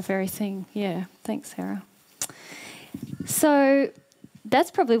about that very thing. Yeah, thanks, Sarah. So that's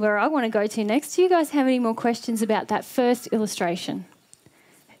probably where I want to go to next. Do you guys have any more questions about that first illustration?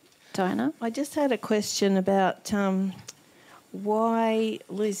 Diana? I just had a question about why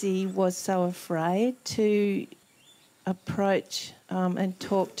Lizzie was so afraid to approach and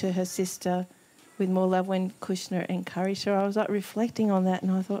talk to her sister with more love when Krishna encouraged her. I was reflecting on that,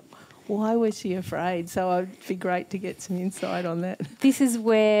 and I thought, why was she afraid? So it'd be great to get some insight on that. This is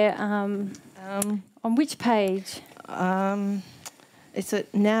where, on which page? It's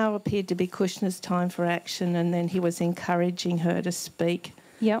now appeared to be Krishna's time for action, and then he was encouraging her to speak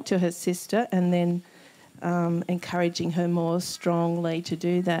to her sister, and then encouraging her more strongly to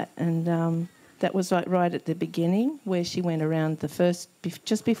do that. And that was right at the beginning, where she went around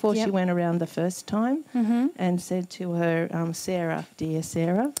just before she went around the first time, and said to her, Sarah, dear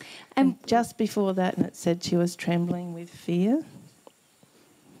Sarah. And just before that, and it said she was trembling with fear.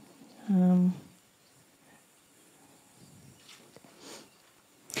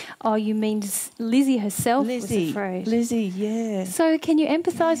 Oh, you mean Lizzie herself Lizzie, was afraid? Lizzie, yeah. So can you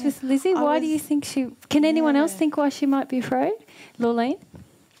empathise with Lizzie? Why do you think she... Can anyone else think why she might be afraid? Lorleen?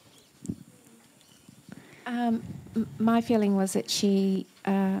 My feeling was that she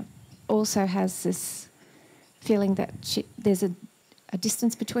also has this feeling that there's a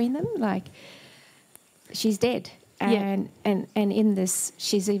distance between them, like she's dead. And in this,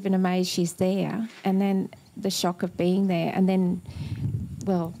 she's even amazed she's there. And then the shock of being there. And then,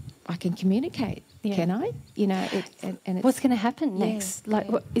 well, I can communicate, can I? You know, and it's, what's going to happen next?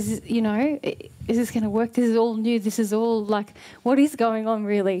 What is this, you know, is this going to work? This is all new. This is all like, what is going on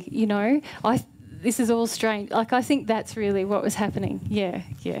really? You know, this is all strange. Like, I think that's really what was happening. Yeah.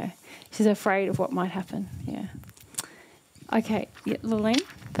 She's afraid of what might happen. Yeah. Okay, Lorleen.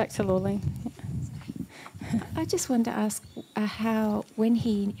 Back to Lorleen. Yeah. I just wanted to ask how, when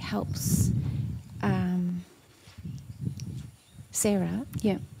he helps Sarah.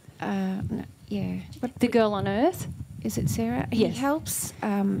 Yeah. The girl on Earth? Is it Sarah? Yes. He helps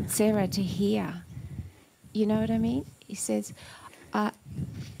Sarah to hear. You know what I mean? He says,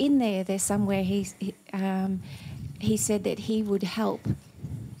 in there's somewhere he said that he would help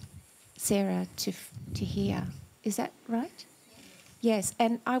Sarah to hear. Is that right? Yes,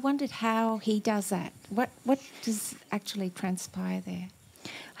 and I wondered how he does that. What does actually transpire there?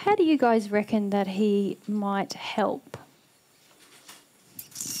 How do you guys reckon that he might help?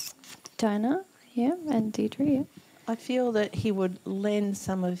 Donna, and Deirdre, I feel that he would lend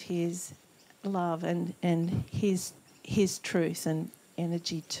some of his love and his truth and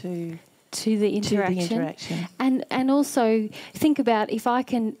energy to the interaction. And also think about, if I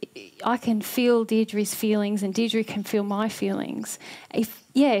can feel Deirdre's feelings and Deirdre can feel my feelings.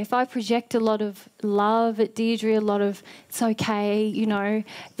 If I project a lot of love at Deirdre, a lot of it's okay, you know,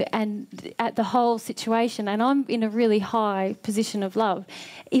 and at the whole situation, and I'm in a really high position of love,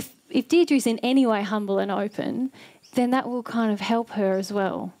 if Deirdre's in any way humble and open, then that will kind of help her as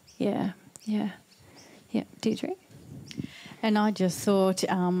well. Yeah. Deirdre? And I just thought,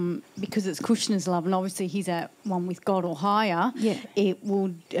 because it's Kushner's love, and obviously he's at one with God or higher, it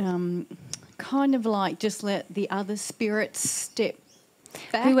would kind of like just let the other spirits step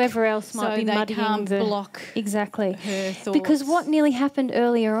back. Whoever else might be they muddying can't block exactly her thoughts. Because what nearly happened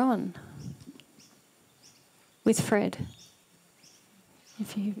earlier on with Fred?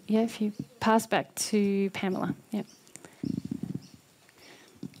 If you pass back to Pamela,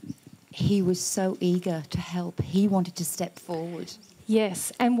 He was so eager to help. He wanted to step forward.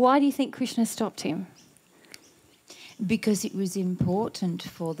 Yes. And why do you think Krishna stopped him? Because it was important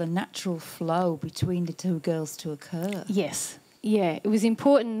for the natural flow between the two girls to occur. Yes. Yeah, it was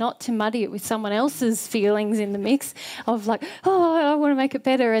important not to muddy it with someone else's feelings in the mix of like, oh, I want to make it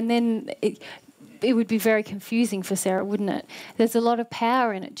better. And then it would be very confusing for Sarah, wouldn't it? There's a lot of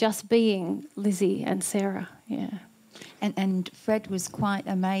power in it just being Lizzie and Sarah. Yeah. And Fred was quite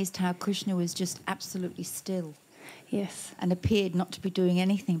amazed how Krishna was just absolutely still. Yes. And appeared not to be doing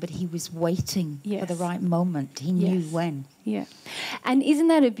anything, but he was waiting for the right moment. He knew when. Yeah. And isn't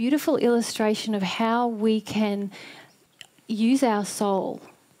that a beautiful illustration of how we can use our soul?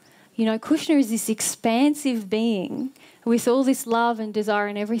 You know, Krishna is this expansive being with all this love and desire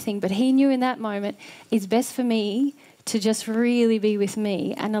and everything, but he knew in that moment it's best for me to just really be with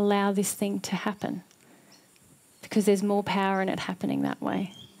me and allow this thing to happen, because there's more power in it happening that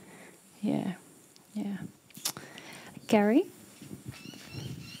way. Yeah. Gary?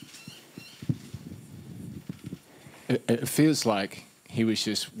 It feels like he was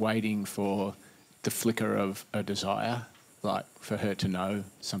just waiting for the flicker of a desire, like for her to know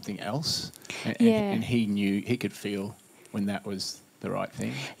something else. And he knew, he could feel when that was the right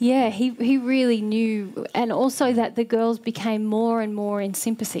thing. Yeah, he really knew. And also that the girls became more and more in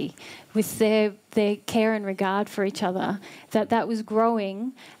sympathy with their care and regard for each other, that was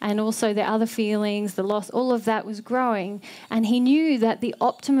growing, and also their other feelings, the loss, all of that was growing. And he knew that the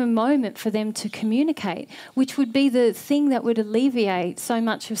optimum moment for them to communicate, which would be the thing that would alleviate so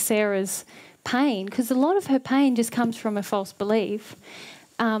much of Sarah's pain, because a lot of her pain just comes from a false belief.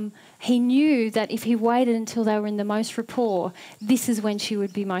 He knew that if he waited until they were in the most rapport, this is when she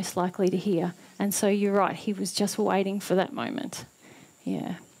would be most likely to hear. And so you're right, he was just waiting for that moment.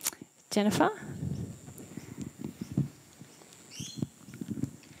 Yeah. Jennifer?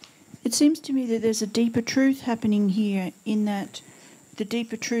 It seems to me that there's a deeper truth happening here, in that the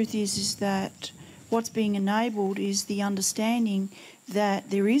deeper truth is that what's being enabled is the understanding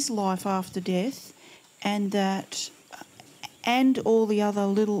that there is life after death, and all the other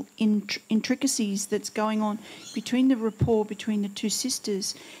little intricacies that's going on between the rapport between the two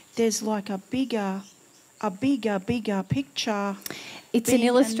sisters. There's like a bigger a bigger picture. It's an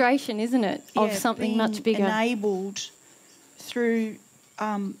illustration, isn't it, of something much bigger. Enabled through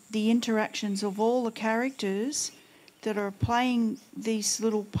the interactions of all the characters that are playing these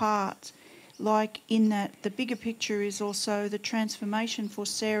little parts. Like in that, the bigger picture is also the transformation for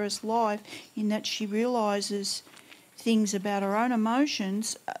Sarah's life, in that she realises things about her own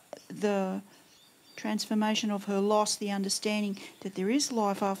emotions, the transformation of her loss, the understanding that there is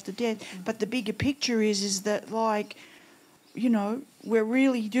life after death. But the bigger picture is that, like, you know, we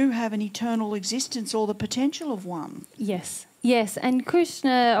really do have an eternal existence, or the potential of one. Yes, yes. And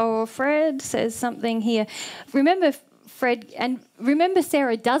Krishna or Fred says something here. Remember, Fred, and remember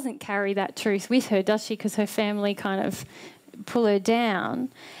Sarah doesn't carry that truth with her, does she? Because her family kind of pull her down.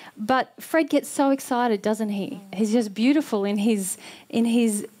 But Fred gets so excited, doesn't he? He's just beautiful in his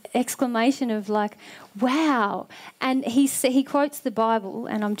exclamation of like, wow. And he quotes the Bible,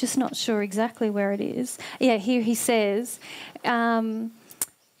 and I'm just not sure exactly where it is. Yeah, here he says, if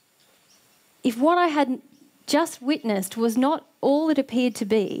what I had just witnessed was not all it appeared to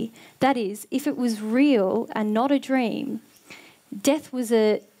be, that is, if it was real and not a dream, death was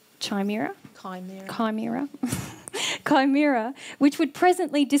a chimera, which would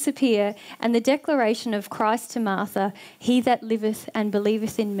presently disappear, and the declaration of Christ to Martha, "He that liveth and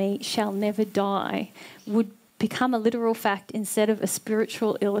believeth in me shall never die," would become a literal fact instead of a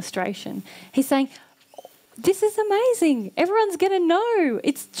spiritual illustration. He's saying, this is amazing. Everyone's going to know.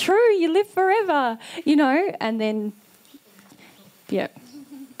 It's true. You live forever, you know. And then, yeah,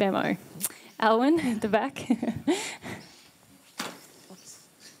 Bemo. Alwyn, at the back.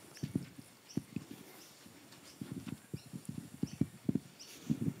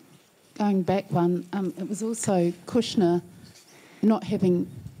 Going back one, it was also Kushner not having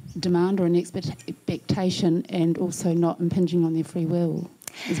demand or an expectation, and also not impinging on their free will,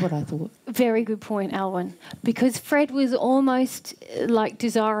 is what I thought. Very good point, Alwyn. Because Fred was almost like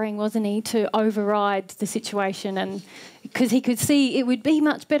desiring, wasn't he, to override the situation, and because he could see it would be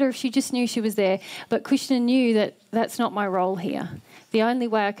much better if she just knew she was there. But Krishna knew that that's not my role here. The only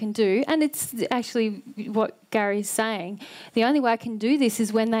way I can do, and it's actually what Gary's saying, the only way I can do this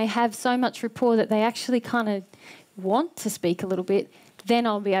is when they have so much rapport that they actually kind of want to speak a little bit, then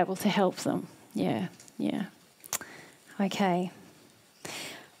I'll be able to help them. Yeah, yeah. Okay.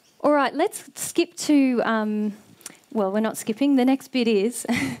 All right, let's skip to, well, we're not skipping. The next bit is,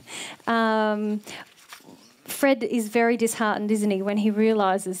 Fred is very disheartened, isn't he, when he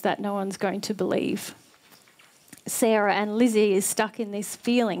realises that no one's going to believe Sarah, and Lizzie is stuck in this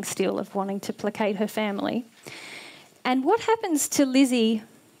feeling still of wanting to placate her family. And what happens to Lizzie?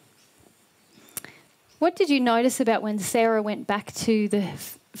 What did you notice about when Sarah went back to the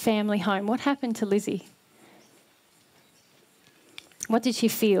family home? What happened to Lizzie? What did she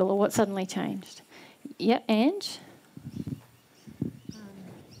feel, or what suddenly changed? Yeah, Ange?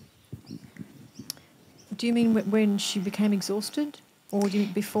 Do you mean when she became exhausted, or do you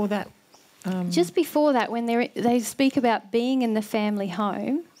mean before that? Just before that, when they speak about being in the family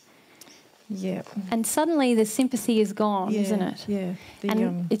home. Yeah. And suddenly the sympathy is gone, isn't it? Yeah.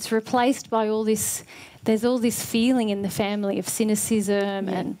 And it's replaced by all this, there's all this feeling in the family of cynicism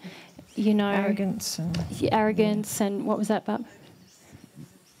and, you know... Arrogance. And what was that, Bub?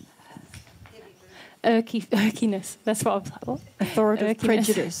 Irkiness. That's what I was like, what? Authoritative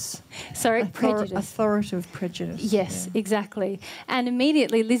prejudice. Sorry, prejudice. Authoritative prejudice. Yes, exactly. And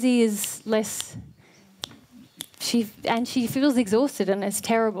immediately Lizzie is less... She feels exhausted, and it's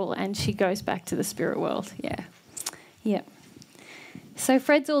terrible, and she goes back to the spirit world. Yeah. Yeah. So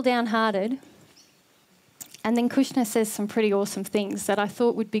Fred's all downhearted, and then Krishna says some pretty awesome things that I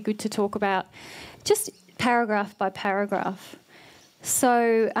thought would be good to talk about, just paragraph by paragraph.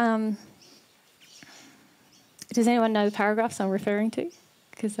 So... does anyone know the paragraphs I'm referring to?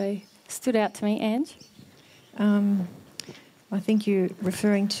 Because they stood out to me. Ange? I think you're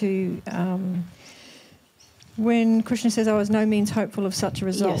referring to when Krishna says, I was no means hopeful of such a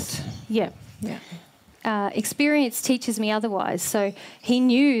result. Yes. Yeah. Experience teaches me otherwise. So he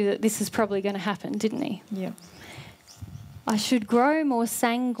knew that this is probably going to happen, didn't he? Yeah. I should grow more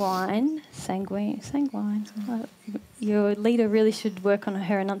sanguine. Your leader really should work on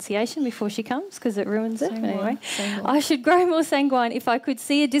her enunciation before she comes, because it ruins it. Anyway, I should grow more sanguine if I could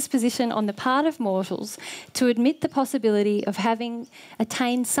see a disposition on the part of mortals to admit the possibility of having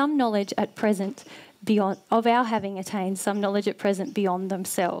attained some knowledge at present beyond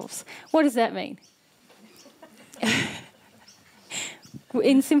themselves. What does that mean?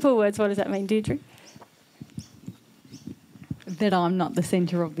 In simple words, what does that mean, Deirdre? That I'm not the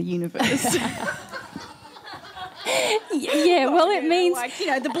centre of the universe. Yeah, well, it means like, you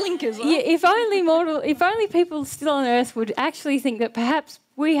know, the blinkers. Yeah, if only people still on Earth would actually think that perhaps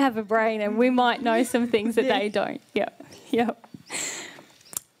we have a brain and we might know some things that they don't. Yeah.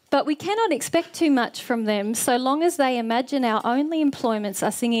 But we cannot expect too much from them so long as they imagine our only employments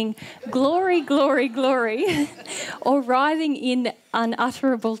are singing glory, glory, glory, or writhing in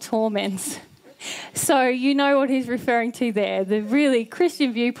unutterable torments. So you know what he's referring to there, the really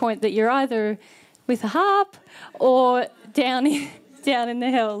Christian viewpoint that you're either with a harp or down in the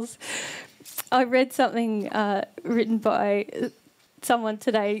hells. I read something written by someone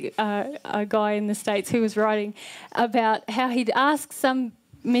today, a guy in the States who was writing about how he'd asked some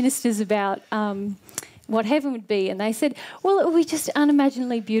ministers about what heaven would be, and they said, well, it would be just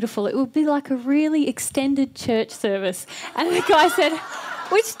unimaginably beautiful. It would be like a really extended church service. And the guy said,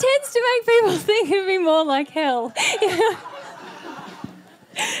 which tends to make people think it'd be more like hell.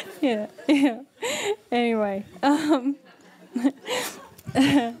 Yeah. Anyway.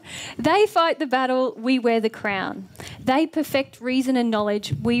 They fight the battle, we wear the crown. They perfect reason and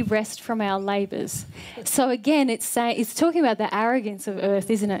knowledge, we rest from our labours. So again, it's talking about the arrogance of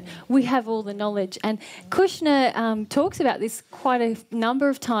earth, isn't it? We have all the knowledge. And Kushner talks about this quite a number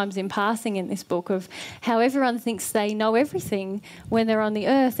of times in passing in this book, of how everyone thinks they know everything when they're on the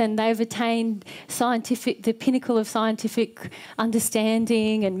earth, and they've attained the pinnacle of scientific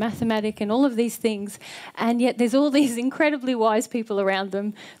understanding and mathematics and all of these things. And yet there's all these incredibly wise people around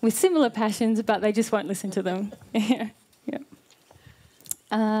them with similar passions, but they just won't listen to them.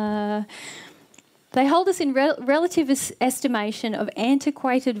 They hold us in relative estimation of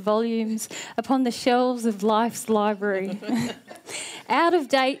antiquated volumes upon the shelves of life's library. Out of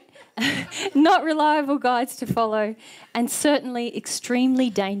date, not reliable guides to follow, and certainly extremely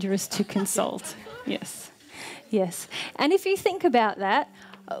dangerous to consult. Yes. And if you think about that,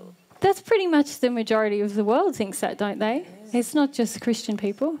 that's pretty much the majority of the world thinks that, don't they? It's not just Christian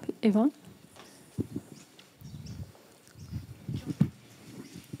people. Yvonne?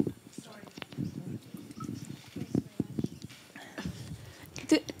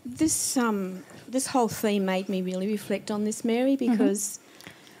 This whole theme made me really reflect on this, Mary, because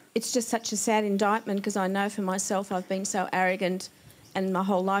it's just such a sad indictment, because I know for myself I've been so arrogant and my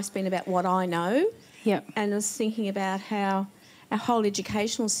whole life's been about what I know. Yep. And I was thinking about how our whole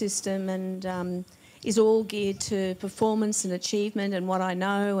educational system and is all geared to performance and achievement and what I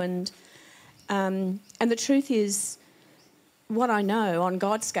know, and the truth is, what I know on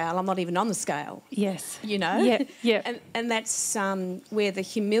God's scale, I'm not even on the scale. Yes. You know? Yeah. And that's where the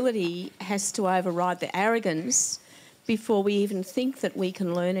humility has to override the arrogance before we even think that we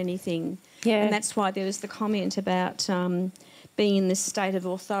can learn anything. Yeah. And that's why there was the comment about being in this state of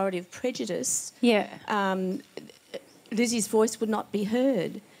authoritative prejudice. Yeah. Lizzie's voice would not be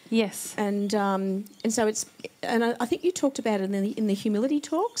heard. Yes. And so it's, and I think you talked about it in the humility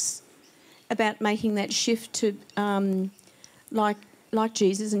talks, about making that shift to like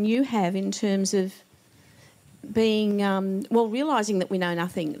Jesus and you have, in terms of being realising that we know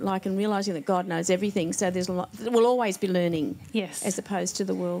nothing, and realising that God knows everything. So there's we'll always be learning. Yes. As opposed to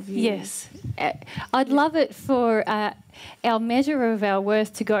the worldview. Yes. I'd love it for our measure of our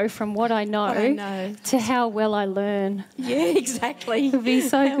worth to go from what I know to how well I learn. Yeah, exactly. It would be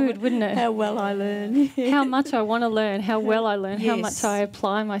so good, wouldn't it? How well I learn. How much I want to learn, how well I learn, how Yes. much I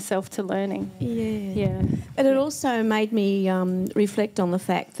apply myself to learning. Yeah. And it also made me reflect on the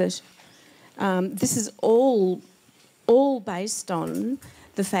fact that this is all based on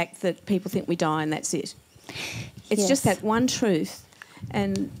the fact that people think we die and that's it. It's just that one truth.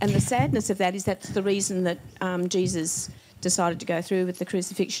 And the sadness of that is that's the reason that Jesus decided to go through with the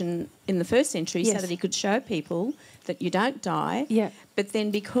crucifixion in the first century, so that he could show people that you don't die. Yeah. But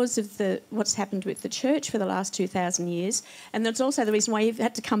then because of what's happened with the church for the last 2,000 years, and that's also the reason why you've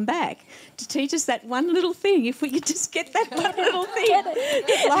had to come back to teach us that one little thing. If we could just get that one little thing,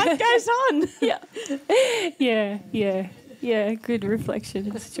 life goes on. Yeah, good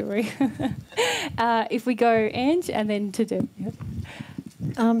reflection, story. If we go Ange and then to Deb.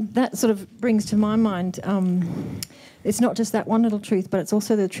 That sort of brings to my mind, it's not just that one little truth, but it's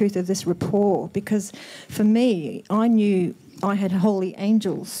also the truth of this rapport. Because for me, I knew I had holy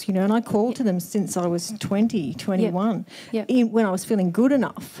angels, and I called to them since I was 20, 21, when I was feeling good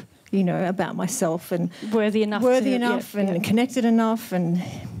enough, about myself and worthy enough and connected enough and,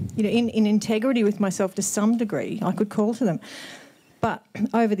 in integrity with myself to some degree, I could call to them. But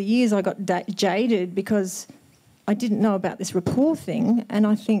over the years, I got jaded because I didn't know about this rapport thing, and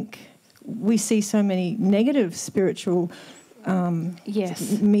I think we see so many negative spiritual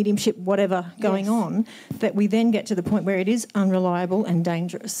mediumship, whatever, going on, that we then get to the point where it is unreliable and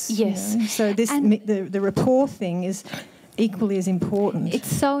dangerous. Yes. So this the rapport thing is equally as important.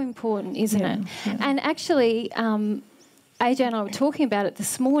 It's so important, isn't it? Yeah. And actually, AJ and I were talking about it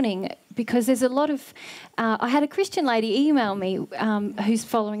this morning because there's a lot of... I had a Christian lady email me who's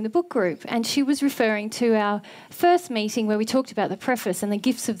following the book group, and she was referring to our first meeting where we talked about the preface and the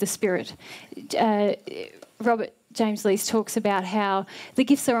gifts of the Spirit. Robert James Lees talks about how the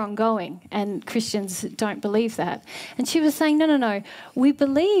gifts are ongoing and Christians don't believe that. And she was saying, no, we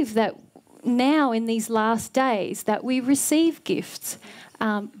believe that now in these last days that we receive gifts,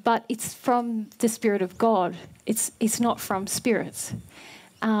 but it's from the Spirit of God. It's not from spirits.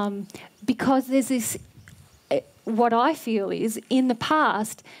 Because there's this... What I feel is, in the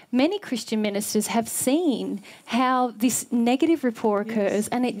past, many Christian ministers have seen how this negative rapport occurs,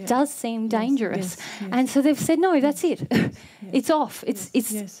 and it does seem dangerous. And so they've said, no, that's it. It's off. It's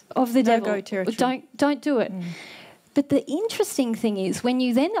of the devil. No-go territory. Don't do it. But the interesting thing is, when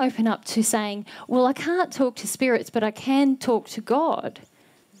you then open up to saying, well, I can't talk to spirits, but I can talk to God,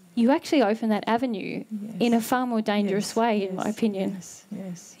 you actually open that avenue in a far more dangerous way, in my opinion.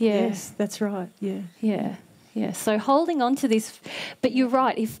 Yes, that's right. Yeah, so holding on to this, but you're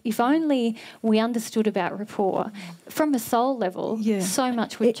right, if only we understood about rapport, from a soul level, so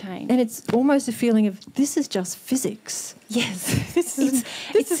much would change. And it's almost a feeling of, this is just physics. Yes. This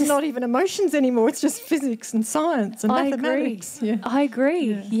is not even emotions anymore, it's just physics and science and mathematics. I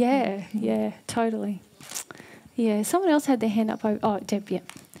agree. Yeah, totally. Yeah, someone else had their hand up. Oh, Deb, yeah.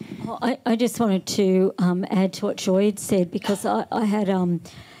 Well, I just wanted to add to what Joy had said, because I had...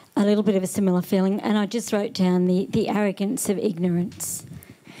 a little bit of a similar feeling, and I just wrote down the arrogance of ignorance.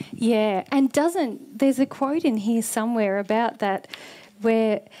 Yeah, and there's a quote in here somewhere about that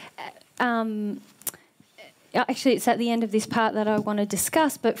where, actually it's at the end of this part that I want to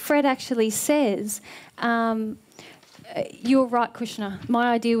discuss, but Fred actually says, you're right, Kushner,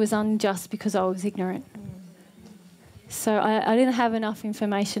 my idea was unjust because I was ignorant. So I didn't have enough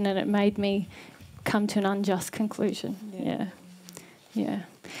information, and it made me come to an unjust conclusion. Yeah.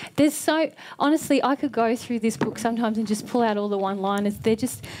 There's so... Honestly, I could go through this book sometimes and just pull out all the one-liners. They're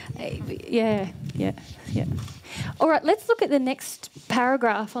just... Yeah. All right, let's look at the next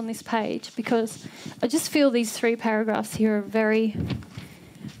paragraph on this page, because I just feel these 3 paragraphs here are very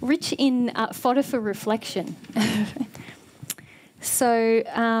rich in fodder for reflection. So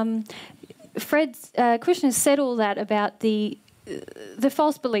Kushner said all that about the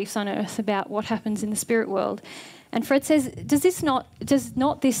false beliefs on earth about what happens in the spirit world. And Fred says, does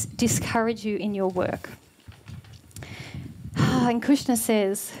not this discourage you in your work? And Kushner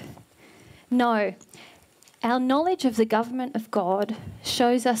says, no. Our knowledge of the government of God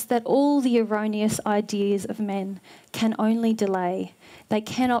shows us that all the erroneous ideas of men can only delay. They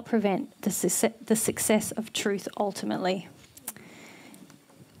cannot prevent the success of truth ultimately.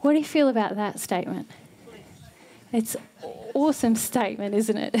 What do you feel about that statement? It's an awesome statement,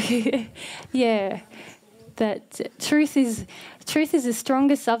 isn't it? Yeah. That truth is a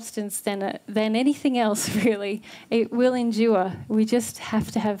stronger substance than anything else, really. It will endure. We just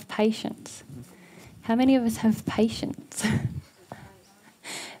have to have patience. How many of us have patience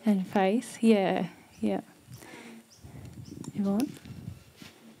and faith? Yeah. Yvonne?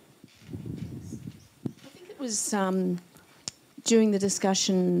 I think it was during the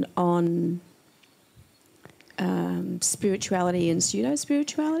discussion on spirituality and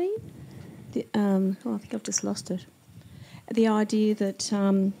pseudo-spirituality. I think I've just lost it. The idea that...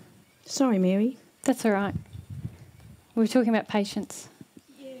 sorry, Mary. That's all right. We were talking about patience.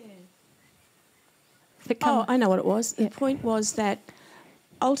 Oh, I know what it was. The point was that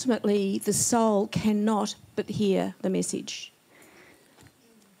ultimately the soul cannot but hear the message.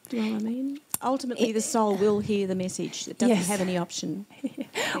 Do you know what I mean? Ultimately, the soul will hear the message. It doesn't have any option.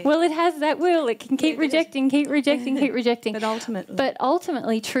 Well, it has that will. It can keep rejecting. But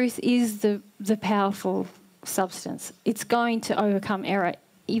ultimately, truth is the powerful substance. It's going to overcome error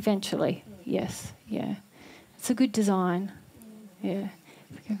eventually. Yes, yeah. It's a good design. Yeah.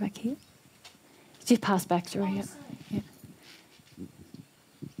 If we go back here. Just pass back through here. Yeah.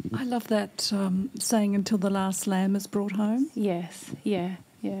 I love that saying, until the last lamb is brought home. Yes, yeah.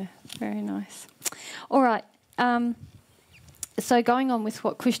 Very nice. All right. So going on with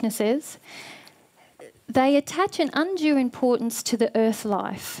what Kushner says, they attach an undue importance to the earth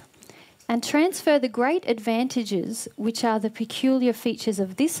life and transfer the great advantages which are the peculiar features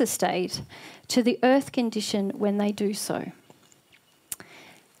of this estate to the earth condition when they do so.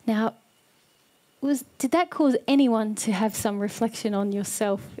 Now, did that cause anyone to have some reflection on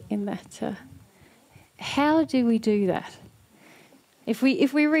yourself in that? How do we do that? If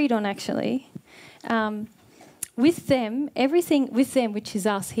we read on, actually, with them, everything with them, which is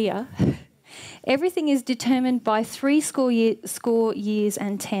us here, Everything is determined by score years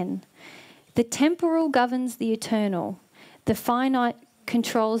and 10. The temporal governs the eternal. The finite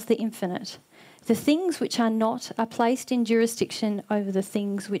controls the infinite. The things which are not are placed in jurisdiction over the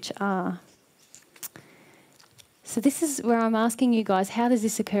things which are. So this is where I'm asking you guys, how does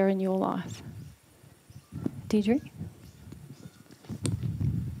this occur in your life? Deirdre?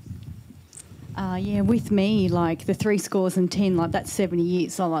 Yeah, with me, like the 3 scores and 10, like that's 70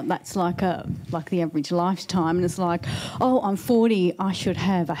 years. So like that's like the average lifetime. And it's like, oh, I'm 40, I should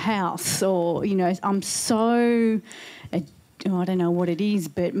have a house, or you know, I'm so, I don't know what it is,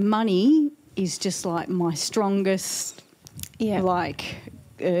 but money is just like my strongest,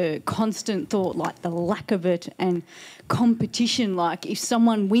 constant thought, like the lack of it, and competition. Like if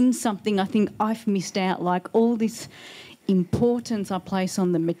someone wins something, I think I've missed out. Like all this importance I place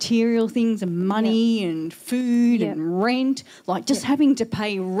on the material things and money and food and rent. Like just having to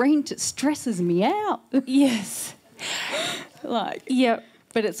pay rent, it stresses me out. Yes. But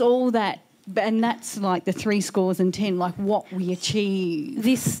it's all that, and that's like the 3 scores and 10, like what we achieve.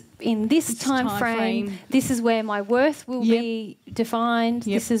 In this time frame, this is where my worth will be defined.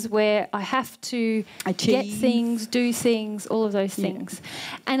 This is where I have to get things, do things, all of those things.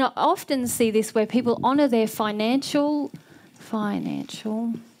 And I often see this where people honour their financial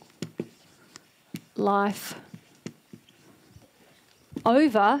life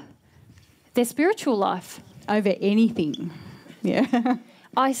over their spiritual life. Over anything. Yeah.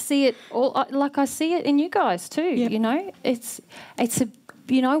 I see it all, like I see it in you guys too, you know. It's a,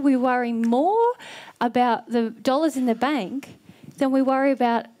 you know, we worry more about the dollars in the bank than we worry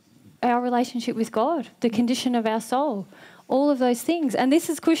about our relationship with God, the condition of our soul, all of those things. And this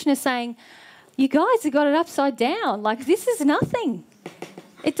is Kushner saying, you guys have got it upside down. Like, this is nothing.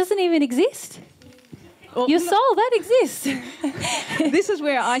 It doesn't even exist. Well, your soul, that exists. This is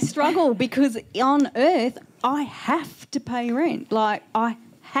where I struggle, because on earth I have to pay rent. Like, I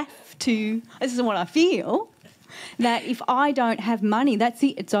have to. This is what I feel. That if I don't have money, that's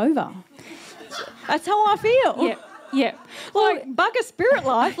it, it's over. That's how I feel. Yeah. Like, bugger spirit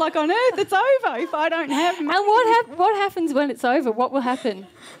life, like on earth, it's over if I don't have money. And what happens when it's over? What will happen?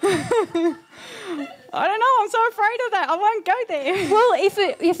 I don't know. I'm so afraid of that. I won't go there. Well, if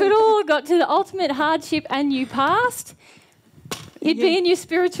it all got to the ultimate hardship and you passed, you'd be in your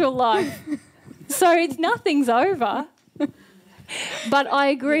spiritual life. So nothing's over. But I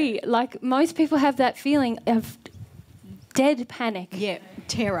agree. Like, most people have that feeling of dead panic. Yeah,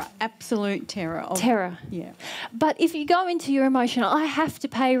 terror, absolute terror. Terror. Yeah. But if you go into your emotion, I have to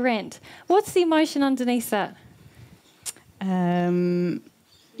pay rent. What's the emotion underneath that?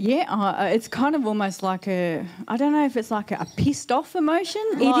 It's kind of almost like I don't know if it's like a pissed off emotion.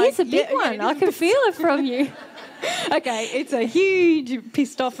 It is a big one. I can feel it from you. Okay, it's a huge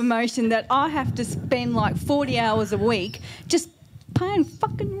pissed off emotion that I have to spend like 40 hours a week just paying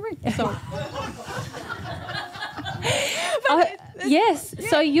fucking rent. So. Yes,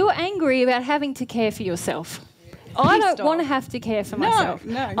 so you're angry about having to care for yourself. I don't want to have to care for myself.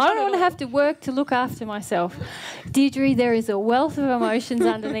 No, I don't want to have to work to look after myself. Deirdre, there is a wealth of emotions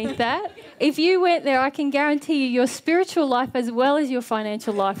underneath that. If you went there, I can guarantee you your spiritual life as well as your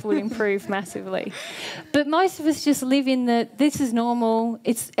financial life would improve massively. But most of us just live in this is normal.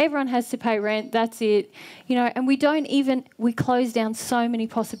 Everyone has to pay rent. That's it. You know, and we close down so many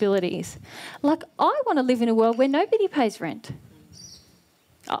possibilities. Like, I want to live in a world where nobody pays rent.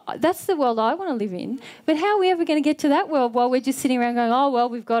 That's the world I want to live in. But how are we ever going to get to that world while we're just sitting around going, oh, well,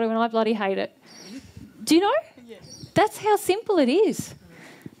 we've got to and I bloody hate it? Do you know? Yes. That's how simple it is.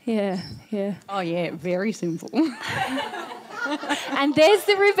 Yeah. Oh, yeah, very simple. And there's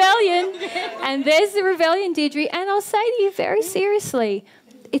the rebellion. And there's the rebellion, Deirdre. And I'll say to you very seriously,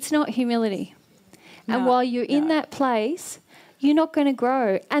 it's not humility. And while you're in that place, you're not going to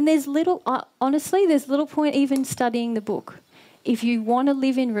grow. And there's little point even studying the book. If you want to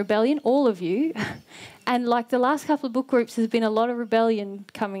live in rebellion, all of you, and like the last couple of book groups, there's been a lot of rebellion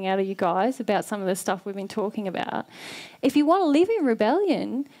coming out of you guys about some of the stuff we've been talking about. If you want to live in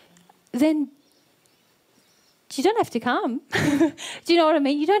rebellion, then you don't have to come. Do you know what I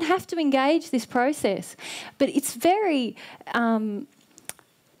mean? You don't have to engage this process. But it's very...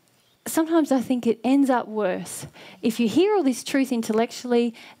 sometimes I think it ends up worse. If you hear all this truth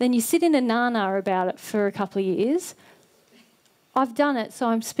intellectually, then you sit in a na-na about it for a couple of years. I've done it, so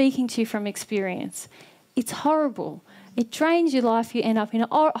I'm speaking to you from experience. It's horrible. It drains your life. You end up in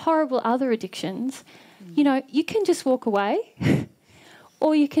horrible other addictions. You know, you can just walk away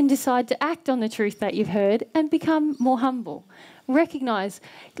or you can decide to act on the truth that you've heard and become more humble. Recognise,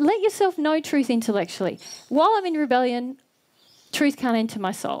 let yourself know truth intellectually. While I'm in rebellion, truth can't enter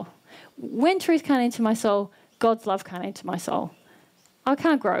my soul. When truth can't enter my soul, God's love can't enter my soul. I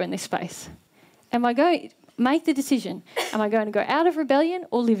can't grow in this space. Am I going to make the decision? Am I going to go out of rebellion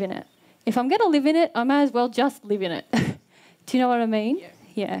or live in it? If I'm going to live in it, I may as well just live in it. Do you know what I mean?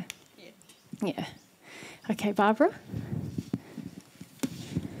 Yeah. Okay, Barbara?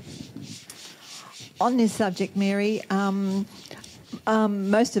 On this subject, Mary,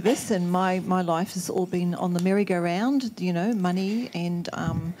 most of us, and my life has all been on the merry-go-round, you know, money and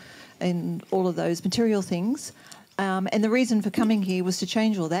all of those material things. And the reason for coming here was to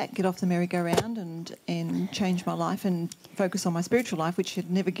change all that, get off the merry-go-round and change my life and focus on my spiritual life, which had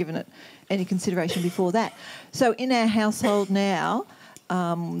never given it any consideration before that. So in our household now,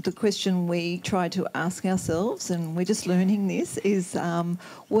 the question we try to ask ourselves, and we're just learning this, is,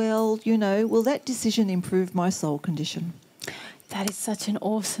 well, you know, will that decision improve my soul condition? That is such an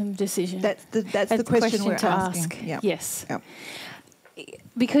awesome decision. That's the question we're asking. Ask. Yep. Yes. Yep.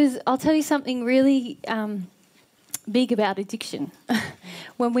 Because I'll tell you something really big about addiction.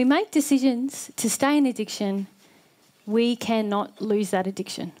 When we make decisions to stay in addiction, we cannot lose that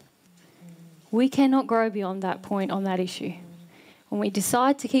addiction. We cannot grow beyond that point on that issue. When we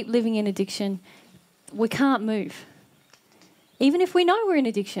decide to keep living in addiction, we can't move. Even if we know we're in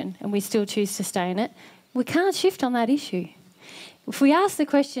addiction and we still choose to stay in it, we can't shift on that issue. If we ask the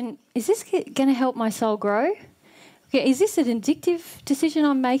question, is this going to help my soul grow? Okay, is this an addictive decision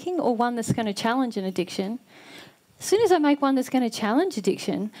I'm making or one that's going to challenge an addiction? As soon as I make one that's going to challenge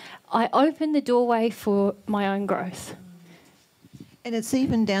addiction, I open the doorway for my own growth. And it's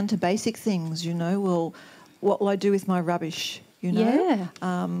even down to basic things, you know. Well, what will I do with my rubbish? You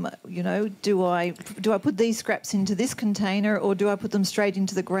know, you know, do I put these scraps into this container or do I put them straight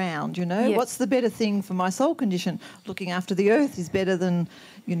into the ground? You know, what's the better thing for my soul condition? Looking after the earth is better than,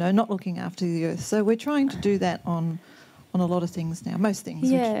 you know, not looking after the earth. So we're trying to do that on a lot of things now, most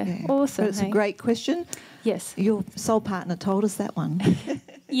things. Awesome. But it's a great question. Yes. Your soul partner told us that one.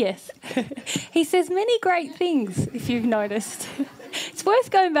 Yes. He says many great things, if you've noticed. It's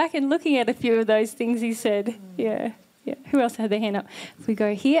worth going back and looking at a few of those things he said. Yeah. Who else had their hand up? If we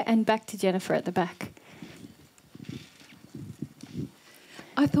go here and back to Jennifer at the back.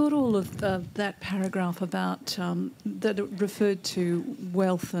 I thought all of that paragraph about that it referred to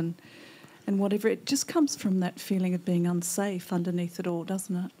wealth and whatever, it just comes from that feeling of being unsafe underneath it all,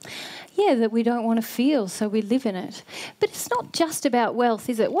 doesn't it? Yeah, that we don't want to feel, so we live in it. But it's not just about wealth,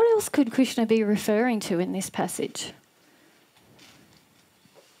 is it? What else could Krishna be referring to in this passage?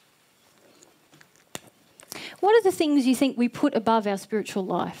 What are the things you think we put above our spiritual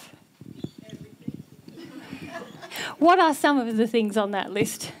life? What are some of the things on that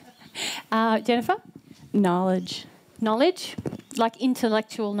list? Jennifer? Knowledge. Knowledge? Like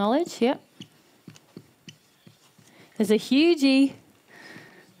intellectual knowledge, yep. There's a huge E.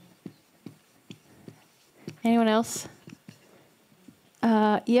 Anyone else?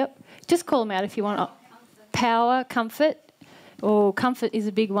 Yep. Just call them out if you want. Power, comfort. Or comfort is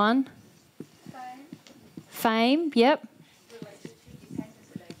a big one. Fame, yep.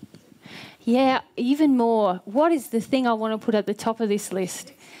 Yeah, even more. What is the thing I want to put at the top of this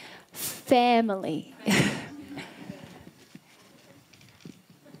list? Family.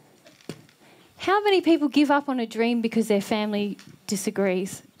 How many people give up on a dream because their family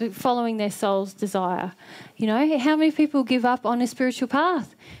disagrees, following their soul's desire? You know, how many people give up on a spiritual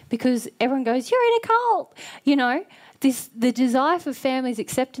path because everyone goes, you're in a cult? You know, the desire for family's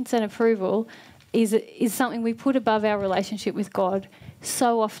acceptance and approval is something we put above our relationship with God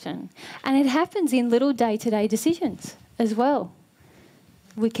so often. And it happens in little day-to-day decisions as well.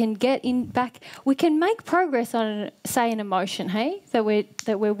 We can get in back. We can make progress on, say, an emotion, hey, that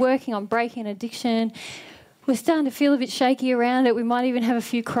we're working on breaking addiction. We're starting to feel a bit shaky around it. We might even have a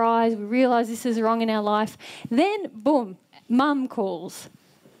few cries. We realise this is wrong in our life. Then, boom, mum calls.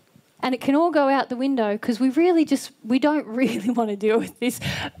 And it can all go out the window because we don't really want to deal with this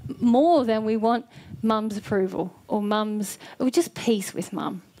more than we want mum's approval or just peace with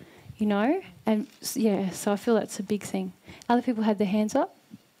mum, you know? And yeah, so I feel that's a big thing. Other people had their hands up?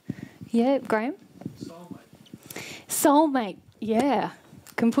 Yeah, Graham? Soulmate, yeah.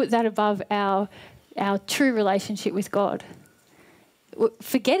 Can put that above our true relationship with God.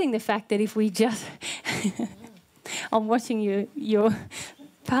 Forgetting the fact that if we just... I'm watching your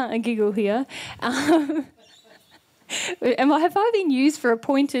partner giggle here. Have I been used for a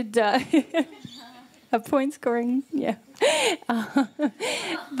pointed... a point scoring? Yeah.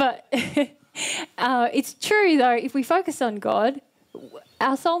 But it's true, though, if we focus on God,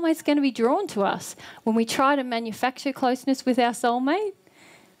 our soulmate's going to be drawn to us. When we try to manufacture closeness with our soulmate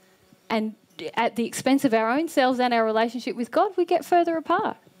and at the expense of our own selves and our relationship with God, we get further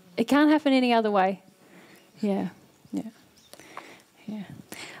apart. It can't happen any other way. Yeah.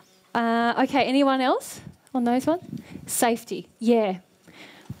 Okay, anyone else on those ones? Safety. Yeah.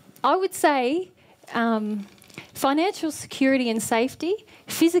 I would say financial security and safety,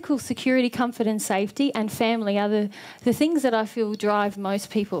 physical security, comfort and safety, and family are the things that I feel drive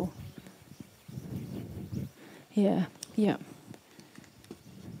most people. Yeah.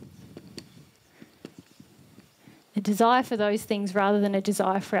 A desire for those things rather than a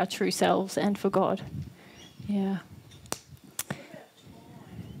desire for our true selves and for God. Yeah.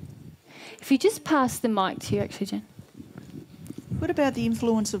 If you just pass the mic to you, actually, Jen. What about the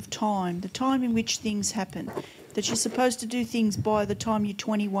influence of time, the time in which things happen? That you're supposed to do things by the time you're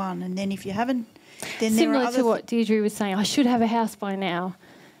 21, and then if you haven't, then there are Similar other to what Deirdre was saying, I should have a house by now.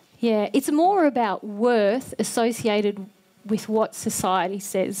 Yeah, it's more about worth associated with what society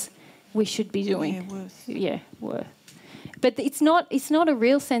says we should be doing. Yeah, worth. Yeah, worth. But it's not a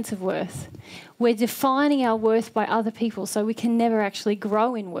real sense of worth. We're defining our worth by other people, so we can never actually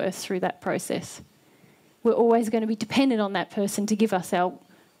grow in worth through that process. We're always going to be dependent on that person to give us our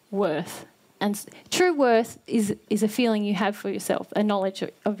worth. And true worth is a feeling you have for yourself, a knowledge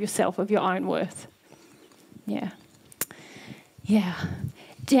of yourself, of your own worth. Yeah. Yeah.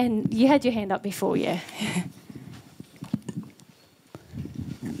 Jen, you had your hand up before, yeah.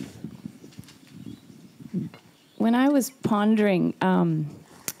 When I was pondering,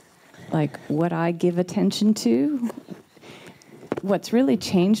 what I give attention to, what's really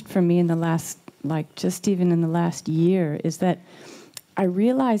changed for me in the last, just even in the last year, is that I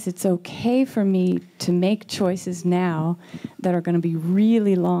realize it's okay for me to make choices now that are going to be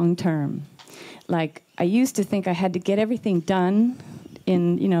really long term. I used to think I had to get everything done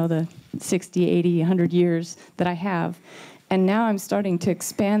in, the 60, 80, 100 years that I have. And now I'm starting to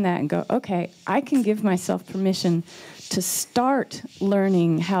expand that and go, okay, I can give myself permission to start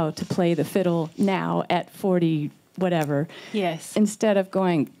learning how to play the fiddle now at 40, whatever. Yes. Instead of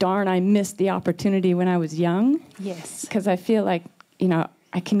going, darn, I missed the opportunity when I was young. Yes. Because I feel like,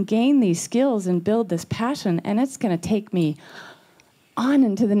 I can gain these skills and build this passion, and it's going to take me on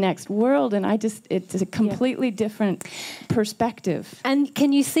into the next world, and it's a completely different perspective. And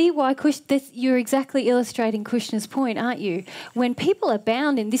can you see why you're exactly illustrating Kushner's point, aren't you? When people are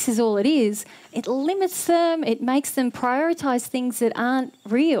bound in this is all it is, it limits them, it makes them prioritise things that aren't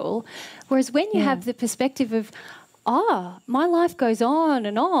real. Whereas when you have the perspective of, my life goes on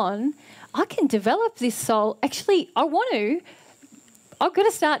and on, I can develop this soul. Actually, I've got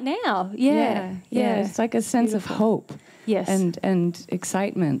to start now. Yeah. It's like a sense of hope. Yes. And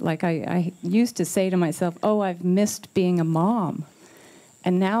excitement. I used to say to myself, I've missed being a mom.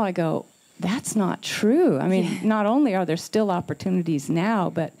 And now I go, that's not true. I mean, not only are there still opportunities now,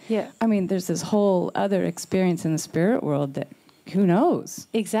 but there's this whole other experience in the spirit world that who knows?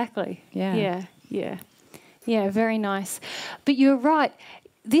 Exactly. Yeah. Yeah, very nice. But you're right.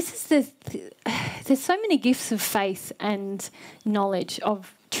 This is there's so many gifts of faith and knowledge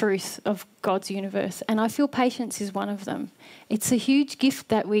of truth of God's universe, and I feel patience is one of them. It's a huge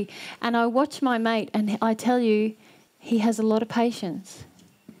gift and I watch my mate, and I tell you, he has a lot of patience.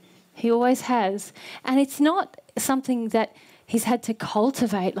 He always has. And it's not something that he's had to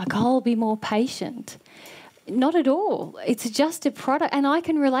cultivate, I'll be more patient. Not at all. It's just a product, and I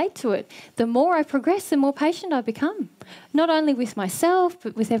can relate to it. The more I progress, the more patient I become. Not only with myself,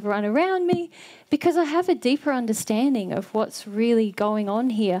 but with everyone around me, because I have a deeper understanding of what's really going on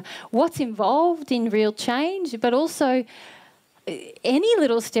here, what's involved in real change, but also any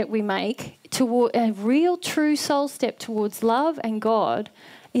little step we make toward a real, true soul step towards love and God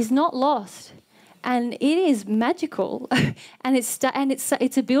is not lost. And it is magical, and it's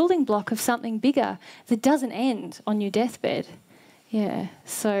a building block of something bigger that doesn't end on your deathbed. Yeah,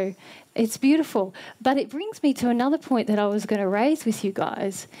 so it's beautiful. But it brings me to another point that I was going to raise with you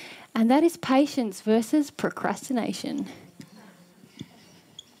guys, and that is patience versus procrastination.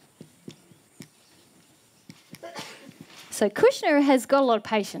 So Kushner has got a lot of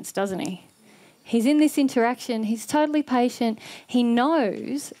patience, doesn't he? He's in this interaction. He's totally patient. He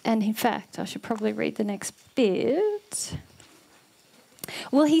knows, and in fact, I should probably read the next bit.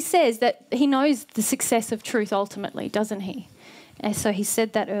 Well, he says that he knows the success of truth ultimately, doesn't he? And so he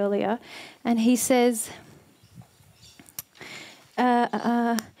said that earlier. And he says,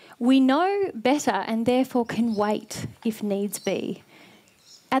 we know better and therefore can wait if needs be.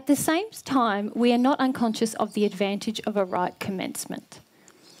 At the same time, we are not unconscious of the advantage of a right commencement.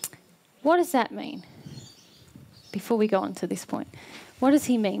 What does that mean? Before we go on to this point, what does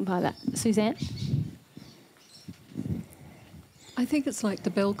he mean by that? Suzanne? I think it's like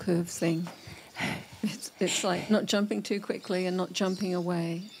the bell curve thing. It's like not jumping too quickly and not jumping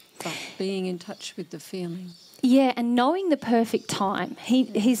away. but being in touch with the feeling. Yeah, and knowing the perfect time.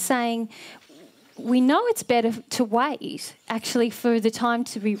 He's saying we know it's better to wait actually for the time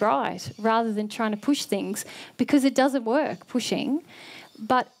to be right rather than trying to push things, because it doesn't work pushing.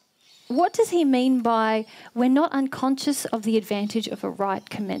 But what does he mean by we're not unconscious of the advantage of a right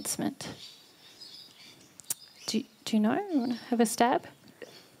commencement? Do you know? You want to have a stab?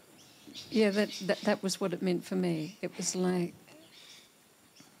 Yeah, that was what it meant for me. It was like,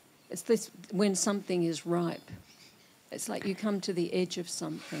 it's this, when something is ripe, it's like you come to the edge of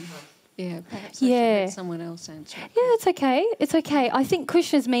something. Yeah, perhaps I should let someone else answer it. Yeah, it's okay. It's okay. I think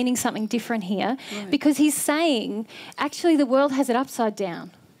Kushner's meaning something different here, because he's saying actually the world has it upside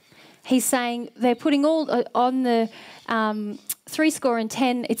down. He's saying they're putting all on the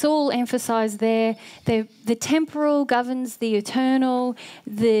 70, it's all emphasised there. The temporal governs the eternal,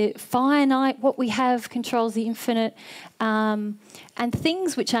 the finite, what we have controls the infinite, and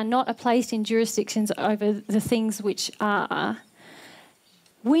things which are not are placed in jurisdictions over the things which are.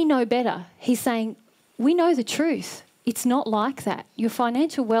 We know better. He's saying, we know the truth. It's not like that. Your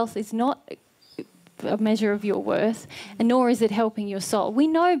financial wealth is not a measure of your worth, and nor is it helping your soul. We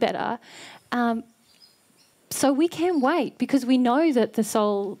know better. So we can wait, because we know that the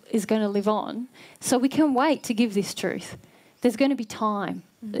soul is going to live on. So we can wait to give this truth. There's going to be time.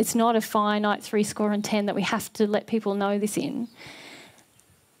 It's not a finite 70 that we have to let people know this in.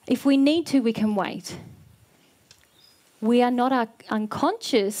 If we need to, we can wait. We are not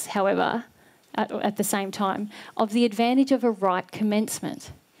unconscious, however, at the same time, of the advantage of a right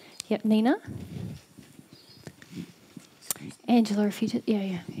commencement. Yep, Nina? Angela, if you just...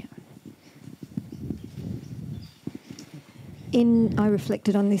 Yeah. I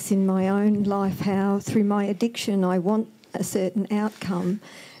reflected on this in my own life, how through my addiction I want a certain outcome,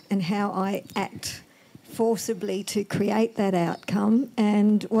 and how I act forcibly to create that outcome,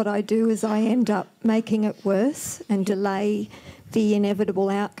 and what I do is I end up making it worse and delay the inevitable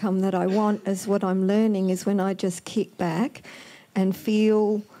outcome that I want. As what I'm learning is when I just kick back and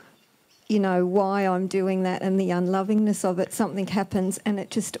feel, why I'm doing that and the unlovingness of it, something happens and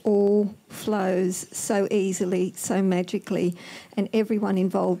it just all flows so easily, so magically, and everyone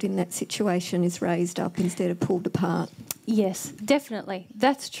involved in that situation is raised up instead of pulled apart. Yes, definitely.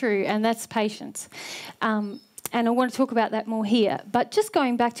 That's true, and that's patience. And I want to talk about that more here. But just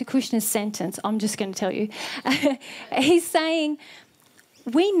going back to Kushner's sentence, I'm just going to tell you. He's saying,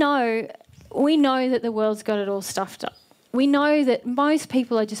 we know that the world's got it all stuffed up. We know that most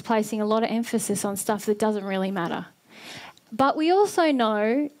people are just placing a lot of emphasis on stuff that doesn't really matter. But we also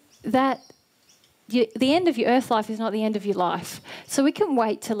know that the end of your earth life is not the end of your life. So we can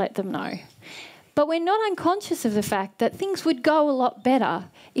wait to let them know. But we're not unconscious of the fact that things would go a lot better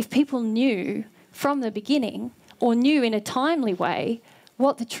if people knew from the beginning, or knew in a timely way,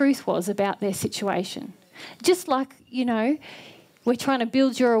 what the truth was about their situation. Just like, we're trying to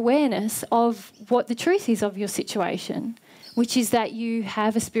build your awareness of what the truth is of your situation, which is that you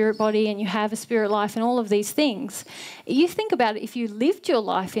have a spirit body and you have a spirit life and all of these things. You think about it, if you lived your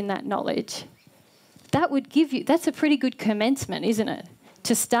life in that knowledge, that's a pretty good commencement, isn't it?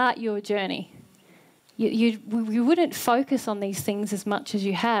 To start your journey. You wouldn't focus on these things as much as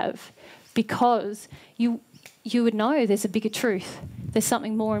you have, because you would know there's a bigger truth. There's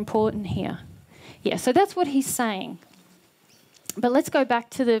something more important here. Yeah, so that's what he's saying. But let's go back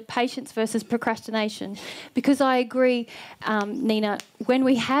to the patience versus procrastination, because I agree, Nina, when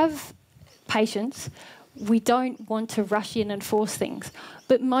we have patience, we don't want to rush in and force things.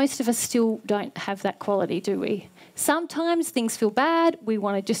 But most of us still don't have that quality, do we? Sometimes things feel bad, we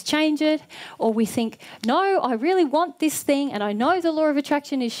want to just change it, or we think, no, I really want this thing, and I know the law of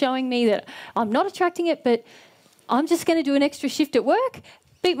attraction is showing me that I'm not attracting it, but I'm just going to do an extra shift at work,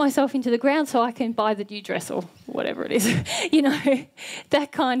 beat myself into the ground so I can buy the new dress or whatever it is.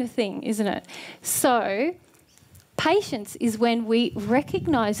 That kind of thing, isn't it? So patience is when we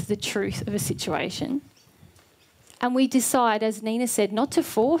recognise the truth of a situation and we decide, as Nina said, not to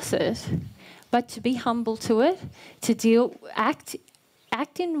force it, but to be humble to it, to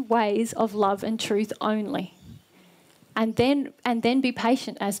act in ways of love and truth only, and then be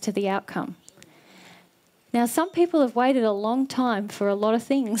patient as to the outcome. Now, some people have waited a long time for a lot of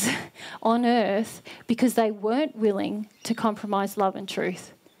things on earth because they weren't willing to compromise love and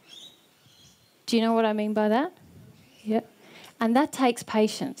truth. Do you know what I mean by that? Yep. And that takes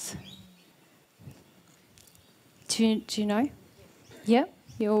patience. Do you know? Yep.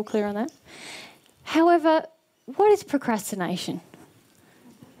 You're all clear on that? However, what is procrastination?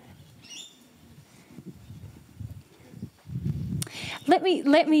 Let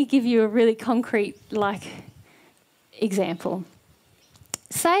me give you a really concrete example.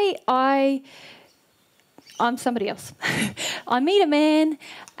 say I'm somebody else. I meet a man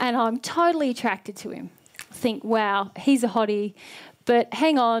and I'm totally attracted to him. Think, wow, he's a hottie. But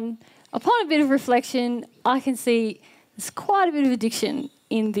hang on, upon a bit of reflection, I can see there's quite a bit of addiction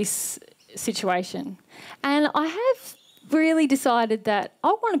in this situation. And I have really decided that I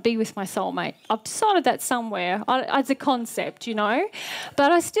want to be with my soulmate. I've decided that somewhere. It's a concept, you know.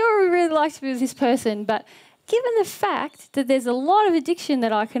 But I still really like to be with this person. But given the fact that there's a lot of addiction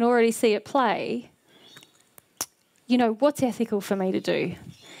that I can already see at play, you know, what's ethical for me to do?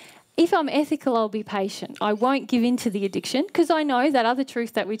 If I'm ethical, I'll be patient. I won't give in to the addiction because I know that other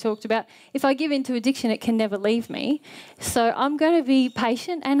truth that we talked about, if I give in to addiction, it can never leave me. So I'm going to be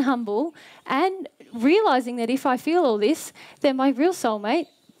patient and humble and realising that if I feel all this, then my real soulmate,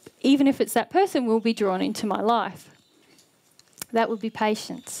 even if it's that person, will be drawn into my life. That would be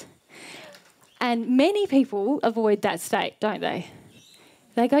patience. And many people avoid that state, don't they?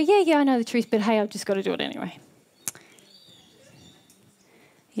 They go, yeah, I know the truth, but hey, I've just got to do it anyway.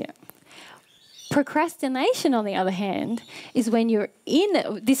 Yeah. Procrastination, on the other hand, is when you're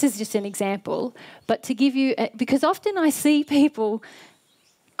in, this is just an example, but to give you, because often I see people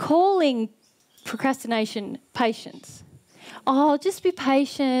calling procrastination patience. Oh, just be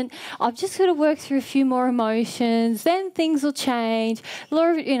patient. I've just got to work through a few more emotions. Then things will change.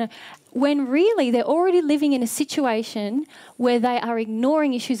 You know, when really they're already living in a situation where they are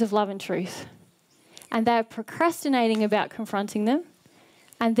ignoring issues of love and truth, and they're procrastinating about confronting them,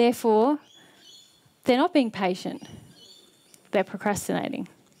 and therefore they're not being patient. They're procrastinating.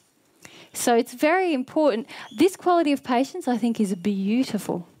 So it's very important. This quality of patience, I think, is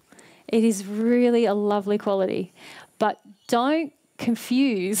beautiful. It is really a lovely quality. But don't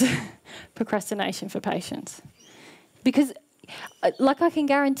confuse procrastination for patience. Because, like I can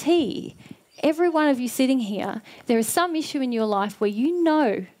guarantee, every one of you sitting here, there is some issue in your life where you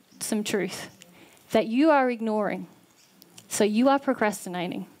know some truth that you are ignoring. So you are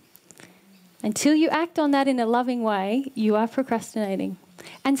procrastinating. Until you act on that in a loving way, you are procrastinating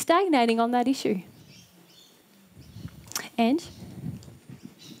and stagnating on that issue. And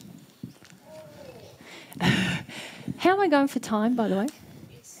how am I going for time, by the way?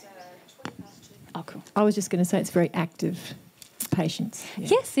 It's 2:20. Oh, cool. I was just going to say it's very active patience. Yeah.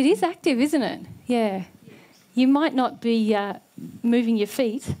 Yes, it is active, isn't it? Yeah. You might not be moving your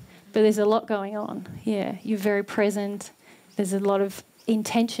feet, but there's a lot going on. Yeah, you're very present. There's a lot of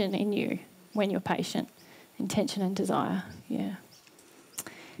intention in you when you're patient. Intention and desire, yeah.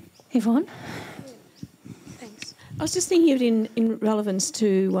 Yvonne? Thanks. I was just thinking of it in relevance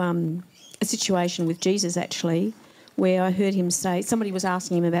to a situation with Jesus, actually, where I heard him say, somebody was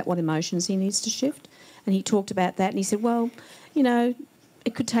asking him about what emotions he needs to shift, and he talked about that, and he said, well, you know,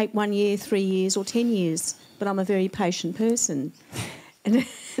 it could take 1 year, 3 years or 10 years, but I'm a very patient person.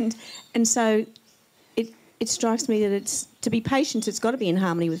 And so it strikes me that it's to be patient, it's got to be in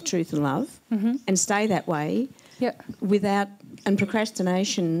harmony with truth and love, and stay that way. Yep. And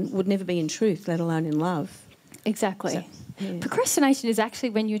procrastination would never be in truth, let alone in love. Exactly. So, yeah. Procrastination is actually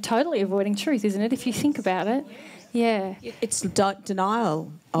when you're totally avoiding truth, isn't it? If you think about it. Yeah. It's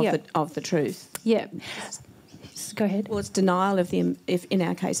denial of the truth. Yeah. Go ahead. Well, it's denial of if in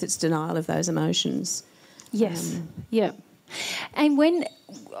our case, it's denial of those emotions. Yes. Yeah. And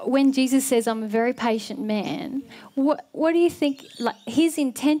when Jesus says, I'm a very patient man, what do you think, like, his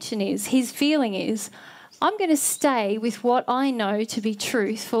intention is, his feeling is, I'm going to stay with what I know to be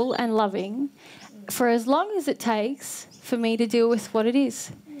truthful and loving for as long as it takes for me to deal with what it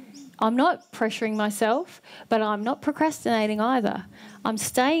is. I'm not pressuring myself, but I'm not procrastinating either. I'm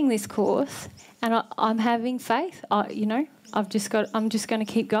staying this course and I'm having faith. I'm just going to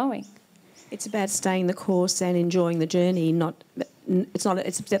keep going. It's about staying the course and enjoying the journey. It's about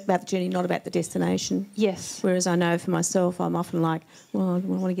the journey, not about the destination. Yes. Whereas I know for myself, I'm often like, well, I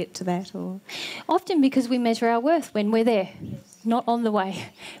want to get to that. Often because we measure our worth when we're there, not on the way.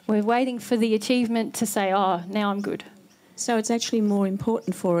 We're waiting for the achievement to say, oh, now I'm good. So it's actually more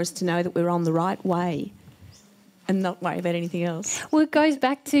important for us to know that we're on the right way and not worry about anything else. Well, it goes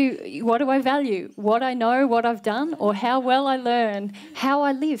back to what do I value? What I know, what I've done, or how well I learn, how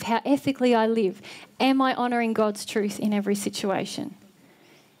I live, how ethically I live. Am I honouring God's truth in every situation?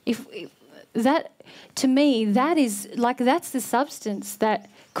 If that, to me, that's the substance that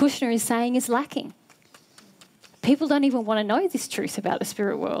Kushner is saying is lacking. People don't even want to know this truth about the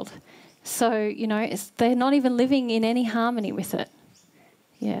spirit world. So, they're not even living in any harmony with it.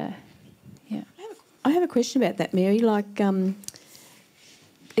 Yeah. Yeah. I have a question about that, Mary. Like,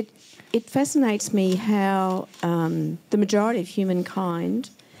 it fascinates me how the majority of humankind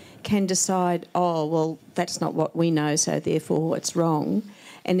can decide, oh, well, that's not what we know, so therefore it's wrong.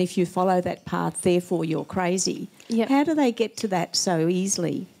 and if you follow that path, therefore you're crazy. Yep. How do they get to that so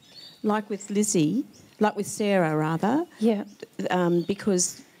easily? Like with Sarah rather. Yeah.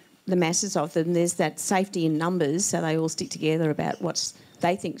 Because the masses of them, there's that safety in numbers, so they all stick together about what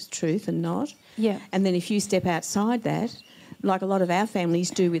they think is truth and not. Yeah. And then if you step outside that, like a lot of our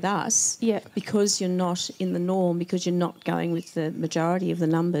families do with us, because you're not in the norm, because you're not going with the majority of the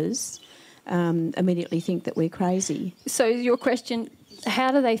numbers, immediately think that we're crazy. So your question,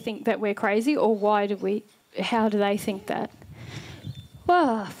 how do they think that we're crazy, or how do they think that?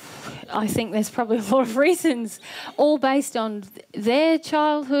 Well, I think there's probably a lot of reasons, all based on their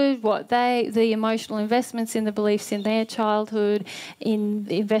childhood, the emotional investments in the beliefs in their childhood, in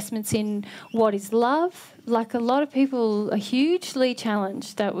the investments in what is love. Like, a lot of people are hugely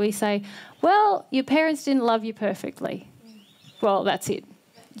challenged that we say, well, your parents didn't love you perfectly. Well, that's it.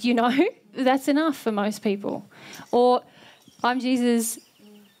 You know, that's enough for most people. Or, I'm Jesus,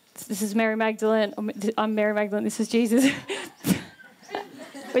 this is Mary Magdalene, or I'm Mary Magdalene, this is Jesus.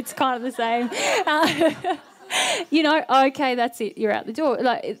 It's kind of the same. You know, okay, that's it, you're out the door.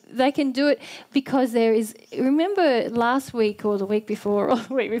 Like, they can do it because there is... Remember last week or the week before or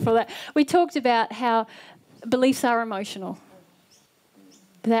the week before that, we talked about how beliefs are emotional.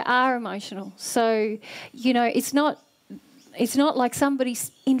 They are emotional. So, you know, it's not like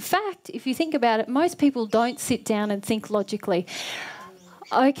somebody's... In fact, if you think about it, most people don't sit down and think logically.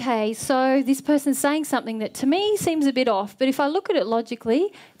 Okay, so this person's saying something that to me seems a bit off, but if I look at it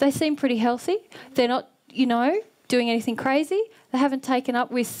logically, they seem pretty healthy. They're not, you know, doing anything crazy. They haven't taken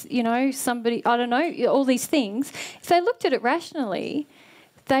up with, you know, somebody, I don't know, all these things. If they looked at it rationally,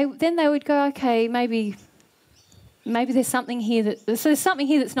 then they would go, okay, maybe there's something here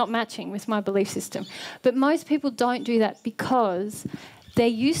that's not matching with my belief system. But most people don't do that because they're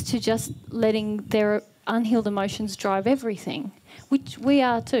used to just letting their unhealed emotions drive everything, which we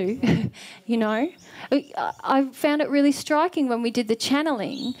are too, you know. I found it really striking when we did the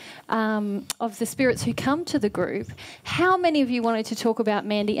channeling of the spirits who come to the group, how many of you wanted to talk about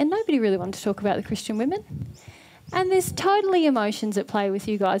Mandy, and nobody really wanted to talk about the Christian women. And there's totally emotions at play with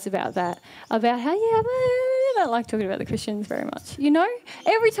you guys about that, about how, I don't like talking about the Christians very much, you know.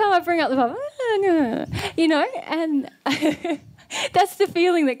 Every time I bring up the Bible, you know, and... That's the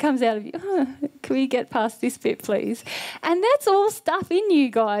feeling that comes out of you. Oh, can we get past this bit, please? And that's all stuff in you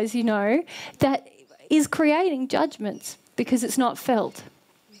guys, you know, that is creating judgments because it's not felt.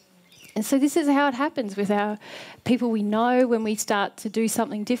 And so this is how it happens with our people we know when we start to do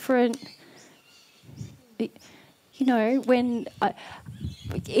something different. You know,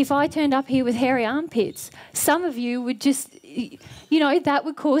 if I turned up here with hairy armpits, some of you would just, you know, that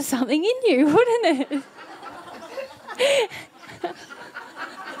would cause something in you, wouldn't it?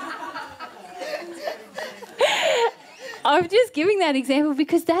 I'm just giving that example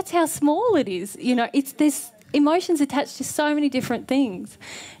because that's how small it is. You know, there's emotions attached to so many different things,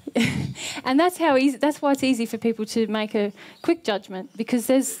 and that's why it's easy for people to make a quick judgment because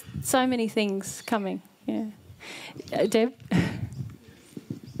there's so many things coming. Yeah, Deb.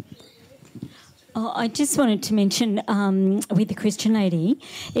 Oh, I just wanted to mention with the Christian lady,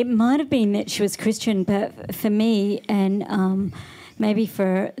 it might have been that she was Christian, but for me and maybe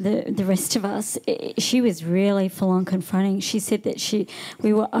for the rest of us, she was really full-on confronting. She said that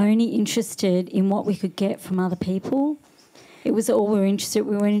we were only interested in what we could get from other people. It was all we were interested.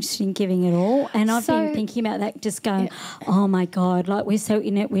 We weren't interested in giving it all. And I've been thinking about that, just going, oh my God, like we're so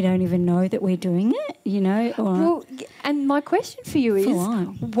in it, we don't even know that we're doing it, you know. Well, and my question for you is,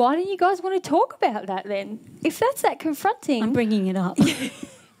 why don't you guys want to talk about that then? If that's that confronting, I'm bringing it up.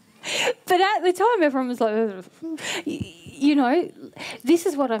 But at the time, everyone was like, you know, this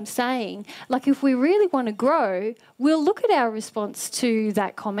is what I'm saying. Like, if we really want to grow, we'll look at our response to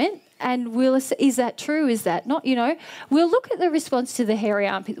that comment and is that true? Is that not? You know, we'll look at the response to the hairy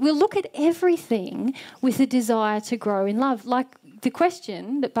armpit. We'll look at everything with a desire to grow in love. Like the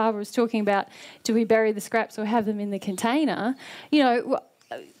question that Barbara was talking about, do we bury the scraps or have them in the container? You know,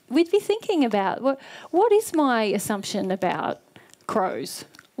 we'd be thinking about what is my assumption about crows?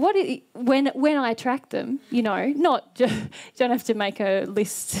 When I attract them, you know, not just, you don't have to make a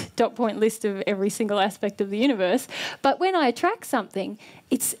dot point list of every single aspect of the universe, but when I attract something,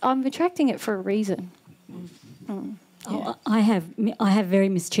 I'm attracting it for a reason. Yeah. Oh, I have very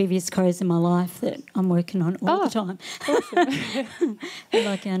mischievous crows in my life that I'm working on all the time. Awesome. They're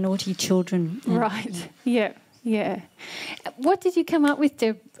like our naughty children. Right. Yeah. Yeah. What did you come up with,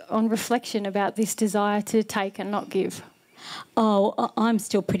 Deb, on reflection about this desire to take and not give? Oh, I'm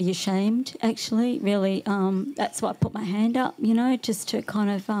still pretty ashamed, actually, really. That's why I put my hand up, you know, just to kind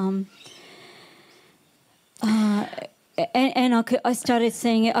of I started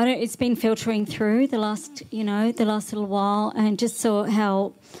seeing it. It's been filtering through the last little while, and just saw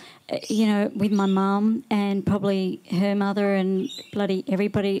how, with my mum and probably her mother and bloody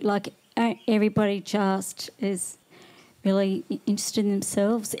everybody, everybody just is really interested in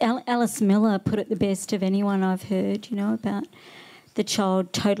themselves. Alice Miller put it the best of anyone I've heard, about the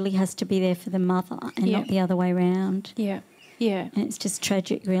child totally has to be there for the mother and not the other way around. Yeah. Yeah. And it's just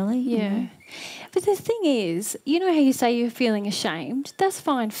tragic, really. Yeah. But the thing is, you know how you say you're feeling ashamed? That's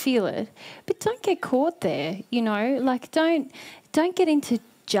fine, feel it. But don't get caught there, don't get into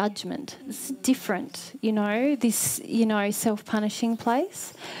judgment. It's different, this, self-punishing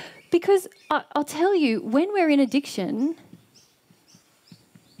place. Because I'll tell you, when we're in addiction,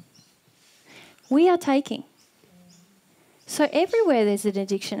 we are taking. So everywhere there's an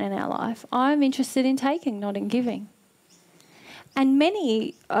addiction in our life, I'm interested in taking, not in giving. And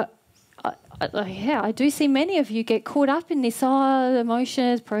many, I do see many of you get caught up in this,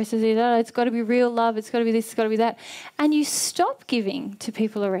 emotions, processes, it's got to be real love, it's got to be this, it's got to be that. And you stop giving to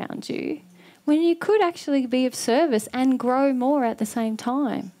people around you when you could actually be of service and grow more at the same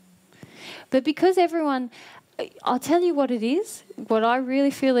time. But because I'll tell you what it is, what I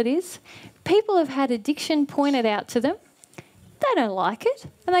really feel it is, people have had addiction pointed out to them, they don't like it,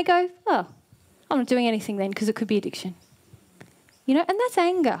 and they go, I'm not doing anything then because it could be addiction. And that's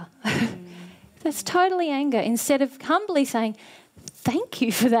anger. That's totally anger. Instead of humbly saying, thank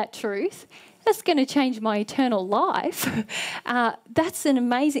you for that truth, that's going to change my eternal life. That's an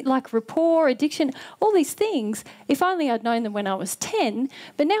amazing, rapport, addiction, all these things. If only I'd known them when I was 10,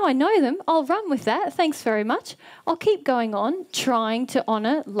 but now I know them, I'll run with that. Thanks very much. I'll keep going on, trying to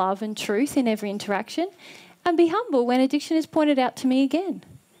honour love and truth in every interaction, and be humble when addiction is pointed out to me again,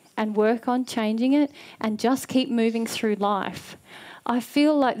 and work on changing it and just keep moving through life. I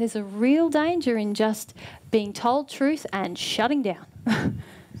feel like there's a real danger in just being told truth and shutting down,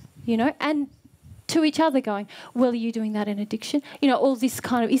 and to each other going, well, are you doing that in addiction? All this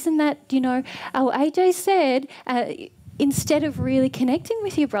kind of, isn't that, AJ said, instead of really connecting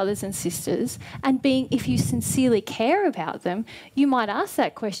with your brothers and sisters and being, if you sincerely care about them, you might ask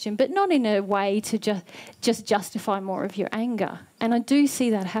that question, but not in a way to just justify more of your anger. And I do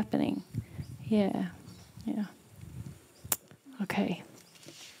see that happening. Yeah. Okay.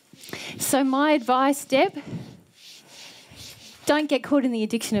 So my advice, Deb, don't get caught in the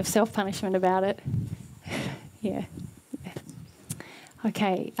addiction of self-punishment about it. Yeah.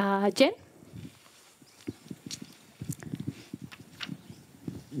 Okay. Jen?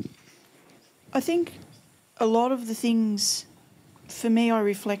 I think a lot of the things, for me, I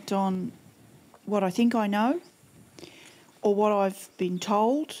reflect on what I think I know or what I've been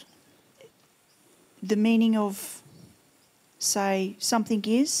told, the meaning of, say, something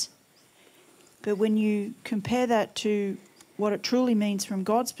is. But when you compare that to what it truly means from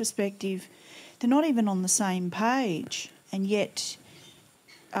God's perspective, they're not even on the same page. And yet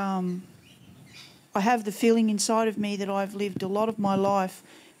I have the feeling inside of me that I've lived a lot of my life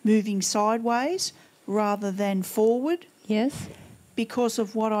moving sideways rather than forward. Yes. Because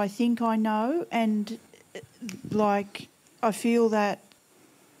of what I think I know, and I feel that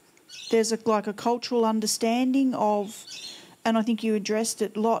there's a cultural understanding of, and I think you addressed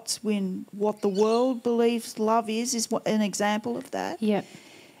it lots, when what the world believes love is an example of that. Yeah.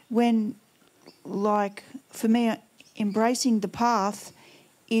 When, for me, embracing the path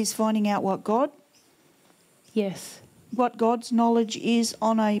is finding out what God's knowledge is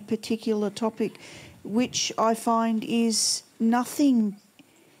on a particular topic, which I find is nothing,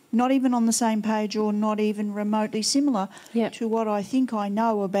 not even on the same page or not even remotely similar to what I think I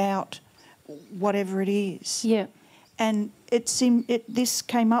know about whatever it is. Yeah. And this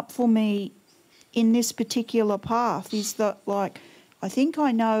came up for me in this particular path, is that I think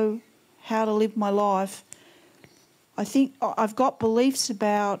I know how to live my life. I think I've got beliefs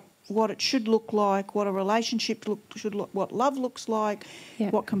about what it should look like, what a relationship should look, what love looks like,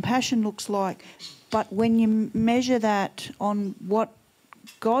 what compassion looks like. But when you measure that on what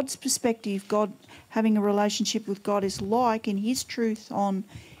God's perspective, God having a relationship with God is like, and His truth on,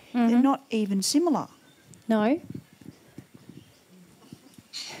 they're not even similar. No.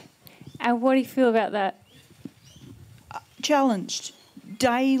 And what do you feel about that? Challenged,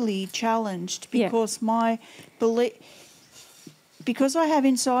 daily challenged, because my belief, because I have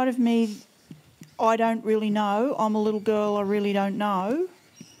inside of me, I don't really know. I'm a little girl, I really don't know.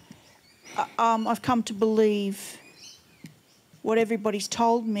 I've come to believe what everybody's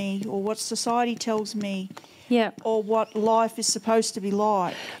told me or what society tells me or what life is supposed to be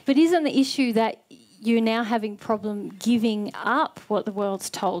like. But isn't the issue that you're now having problem giving up what the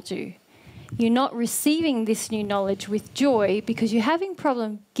world's told you? You're not receiving this new knowledge with joy because you're having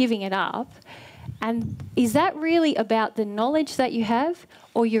problem giving it up. And is that really about the knowledge that you have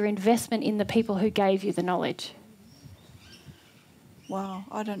or your investment in the people who gave you the knowledge? Wow,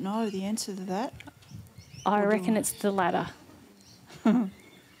 I don't know the answer to that. I reckon it's the latter.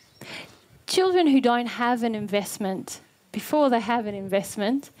 Children who don't have an investment, before they have an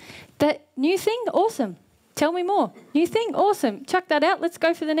investment, that new thing, awesome. Tell me more. New thing, awesome. Chuck that out. Let's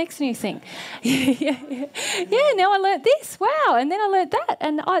go for the next new thing. Yeah, now I learnt this. Wow. And then I learnt that.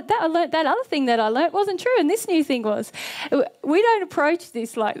 And I learnt that other thing that I learnt wasn't true. And this new thing was. We don't approach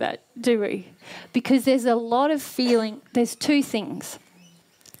this like that, do we? Because there's a lot of feeling. There's two things.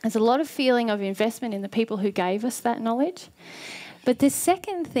 There's a lot of feeling of investment in the people who gave us that knowledge. But the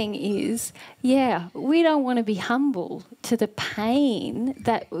second thing is, we don't want to be humble to the pain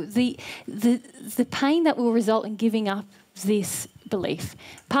that the pain that will result in giving up this belief.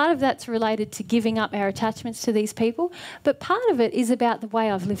 Part of that's related to giving up our attachments to these people, but part of it is about the way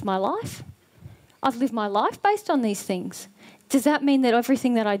I've lived my life. I've lived my life based on these things. Does that mean that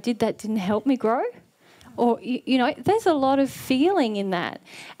everything that I did that didn't help me grow? Or, there's a lot of feeling in that.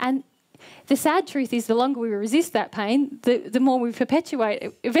 And the sad truth is the longer we resist that pain, the more we perpetuate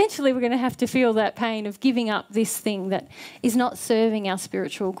it. Eventually we're going to have to feel that pain of giving up this thing that is not serving our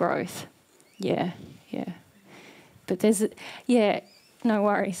spiritual growth. Yeah. But there's, no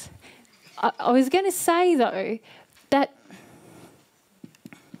worries. I was going to say, though, that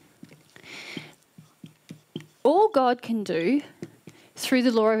all God can do through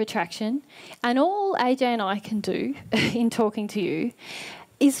the law of attraction, and all AJ and I can do in talking to you,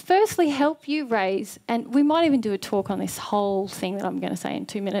 is firstly help you raise, and we might even do a talk on this whole thing that I'm going to say in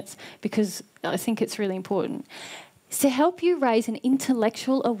 2 minutes because I think it's really important, is to help you raise an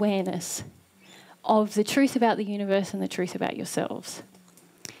intellectual awareness of the truth about the universe and the truth about yourselves.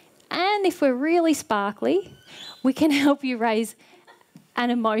 And if we're really sparkly, we can help you raise an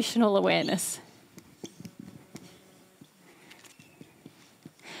emotional awareness.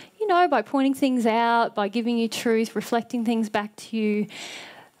 By pointing things out, by giving you truth, reflecting things back to you.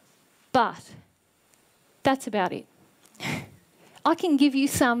 But that's about it. I can give you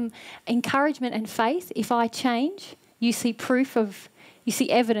some encouragement and faith if I change. You see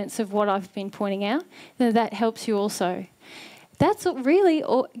evidence of what I've been pointing out, then that helps you also. That's really,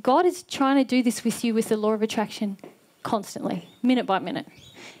 God is trying to do this with you with the law of attraction constantly, minute by minute.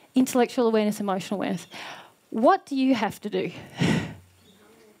 Intellectual awareness, emotional awareness. What do you have to do?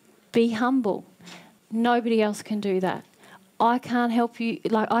 Be humble. Nobody else can do that. I can't help you.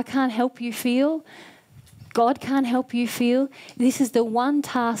 I can't help you feel. God can't help you feel. This is the one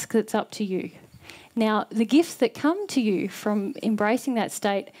task that's up to you. Now, the gifts that come to you from embracing that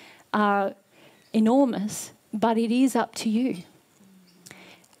state are enormous, but it is up to you.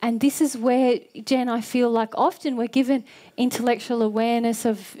 And this is where, Jen, I feel like often we're given intellectual awareness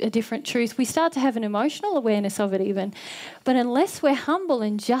of a different truth. We start to have an emotional awareness of it even. But unless we're humble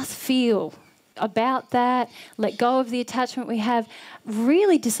and just feel about that, let go of the attachment we have,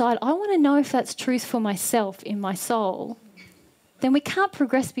 really decide, I want to know if that's truth for myself in my soul, then we can't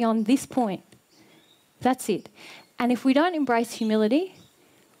progress beyond this point. That's it. And if we don't embrace humility,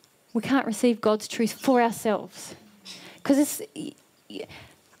 we can't receive God's truth for ourselves. Because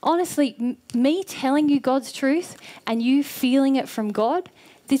honestly, me telling you God's truth and you feeling it from God,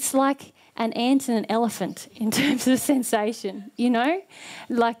 it's like an ant and an elephant in terms of sensation,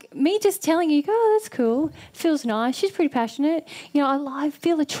 Like me just telling you, oh, that's cool, feels nice, she's pretty passionate. I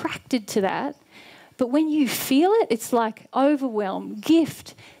feel attracted to that. But when you feel it, it's like overwhelm,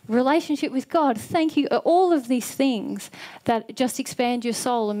 gift, relationship with God, thank you, all of these things that just expand your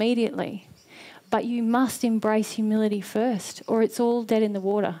soul immediately. But you must embrace humility first, or it's all dead in the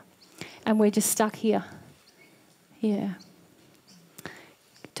water and we're just stuck here. Yeah.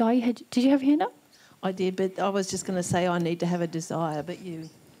 Di, did you have your hand up? I did, but I was just going to say I need to have a desire, but you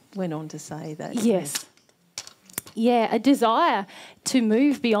went on to say that. Yes. Yeah, a desire to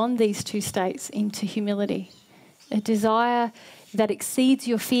move beyond these two states into humility. A desire that exceeds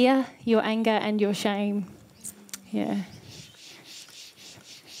your fear, your anger and your shame. Yeah.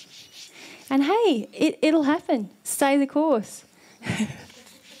 And hey, it'll happen. Stay the course.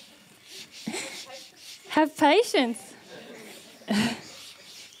 Have patience.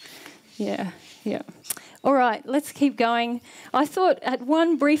 Yeah. All right, let's keep going. I thought at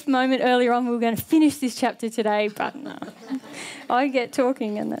one brief moment earlier on we were going to finish this chapter today, but no. I get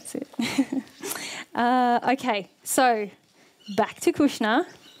talking and that's it. Okay, so back to Kushner.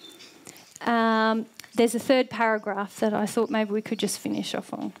 There's a third paragraph that I thought maybe we could just finish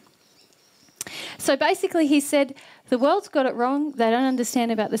off on. So basically he said, The world's got it wrong. They don't understand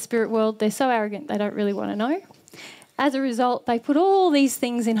about the spirit world. They're so arrogant they don't really want to know. As a result, they put all these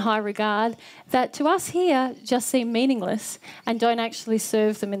things in high regard that to us here just seem meaningless and don't actually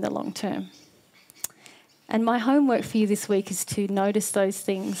serve them in the long term. And my homework for you this week is to notice those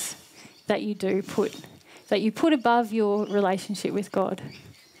things that you do put, that you put above your relationship with God.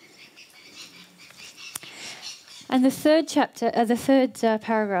 And the third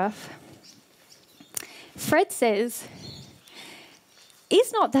paragraph, Fred says,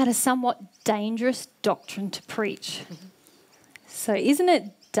 is not that a somewhat dangerous doctrine to preach? So isn't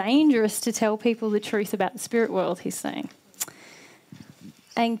it dangerous to tell people the truth about the spirit world, he's saying.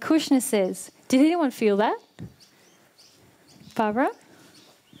 And Kushner says, did anyone feel that? Barbara?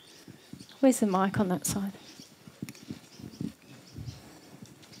 Where's the mic on that side?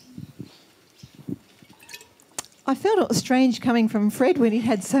 I felt it was strange coming from Fred when he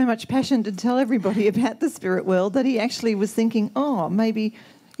had so much passion to tell everybody about the spirit world that he actually was thinking, oh, maybe,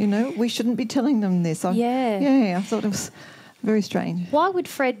 we shouldn't be telling them this. Yeah, I thought it was very strange. Why would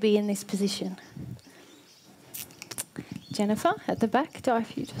Fred be in this position? Jennifer, at the back,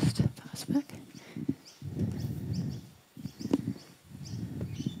 if you just pass back.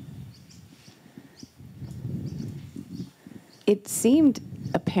 It seemed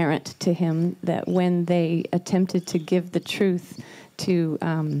apparent to him that when they attempted to give the truth to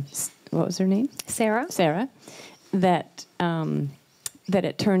what was her name? Sarah, that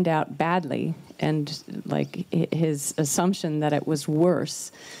it turned out badly, and like his assumption that it was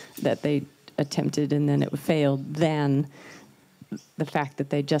worse that they attempted and then it failed than the fact that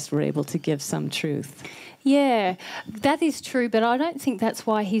they just were able to give some truth. Yeah, that is true, but I don't think that's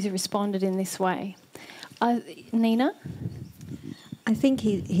why he's responded in this way. Nina? I think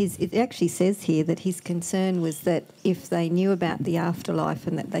it actually says here that his concern was that if they knew about the afterlife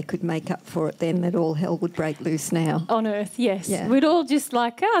and that they could make up for it then, that all hell would break loose now. On earth, yes. Yeah. We'd all just throw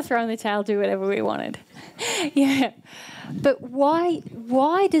in the towel, do whatever we wanted. Yeah. But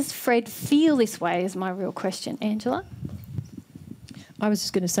why does Fred feel this way is my real question. Angela? I was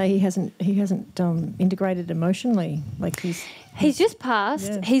just going to say he hasn't integrated emotionally. He's just passed.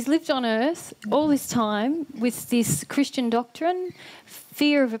 Yeah. He's lived on earth all this time with this Christian doctrine,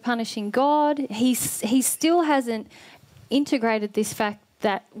 fear of a punishing God. He still hasn't integrated this fact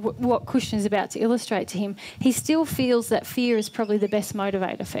that what Kushner's about to illustrate to him. He still feels that fear is probably the best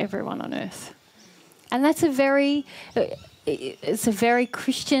motivator for everyone on earth. And that's a very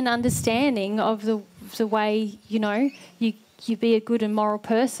Christian understanding of the way, you be a good and moral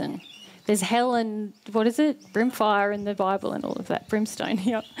person. There's hell and, brimfire in the Bible and all of that. Brimstone,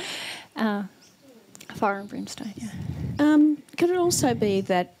 yeah. Fire and brimstone, yeah. Could it also be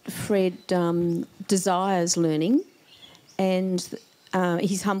that Fred desires learning and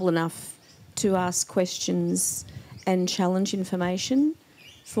he's humble enough to ask questions and challenge information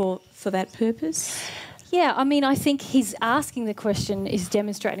for that purpose? Yeah, I think he's asking the question is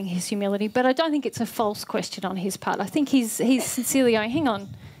demonstrating his humility, but I don't think it's a false question on his part. I think he's sincerely going, hang on,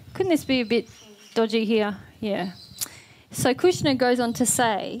 couldn't this be a bit dodgy here? Yeah. So Kushner goes on to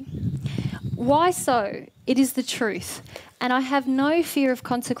say, why so? It is the truth, and I have no fear of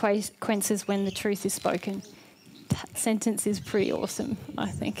consequences when the truth is spoken. That sentence is pretty awesome, I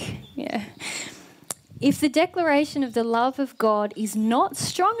think. Yeah. If the declaration of the love of God is not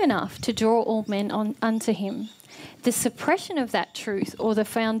strong enough to draw all men unto him, the suppression of that truth or the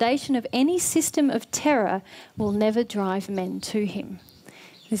foundation of any system of terror will never drive men to him.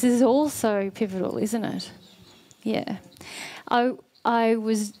 This is also pivotal, isn't it? Yeah. I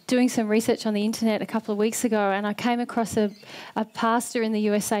was doing some research on the internet a couple of weeks ago and I came across a pastor in the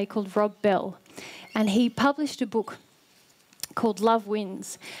USA called Rob Bell, and he published a book called Love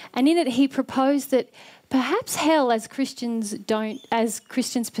Wins, and in it he proposed that perhaps hell as Christians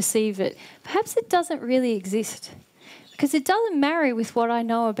perceive it, perhaps it doesn't really exist because it doesn't marry with what I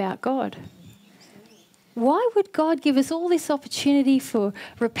know about God. Why would God give us all this opportunity for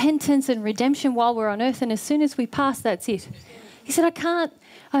repentance and redemption while we're on earth, and as soon as we pass, that's it? He said,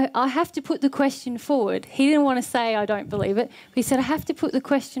 I have to put the question forward. He didn't want to say I don't believe it, but he said, I have to put the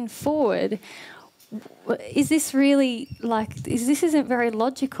question forward. Is this really this isn't very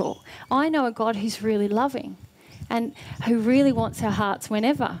logical. I know a God who's really loving and who really wants our hearts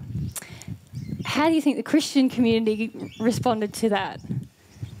whenever. How do you think the Christian community responded to that?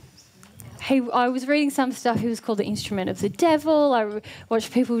 I was reading some stuff, he was called the instrument of the devil. I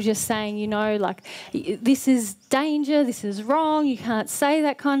watched people just saying, this is danger, this is wrong, you can't say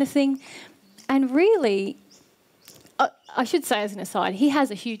that kind of thing. And really, I should say as an aside, he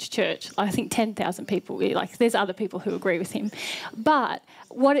has a huge church. I think 10,000 people. Like, there's other people who agree with him. But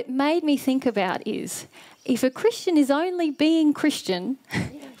what it made me think about is, if a Christian is only being Christian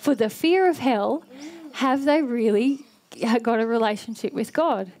for the fear of hell, have they really got a relationship with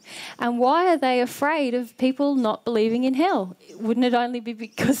God? And why are they afraid of people not believing in hell? Wouldn't it only be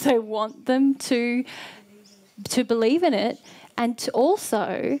because they want them to believe in it, and to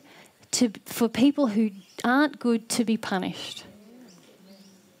also for people who aren't good to be punished?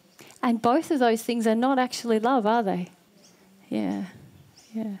 And both of those things are not actually love, are they? Yeah.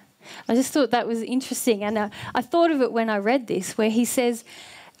 I just thought that was interesting, and I thought of it when I read this, where he says,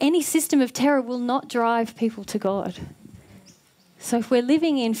 any system of terror will not drive people to God. So if we're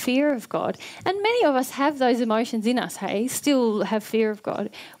living in fear of God, and many of us have those emotions in us, hey, still have fear of God,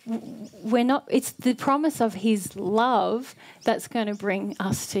 we're not. It's the promise of his love that's going to bring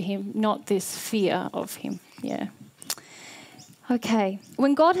us to him, not this fear of him. Yeah. Okay.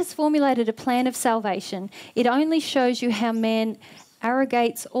 When God has formulated a plan of salvation, it only shows you how man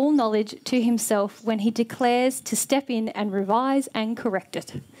arrogates all knowledge to himself when he declares to step in and revise and correct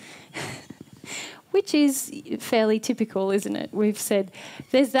it. Which is fairly typical, isn't it? We've said,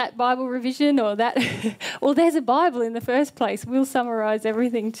 there's that Bible revision, or that, or there's a Bible in the first place. We'll summarise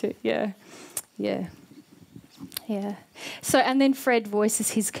everything to, yeah. So, and then Fred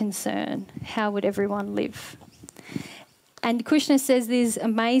voices his concern. How would everyone live? And Kushner says these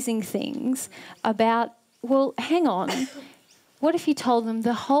amazing things about, well, hang on. What if you told them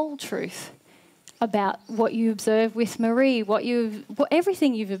the whole truth about what you observe with Marie,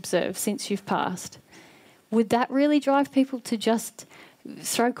 everything you've observed since you've passed? Would that really drive people to just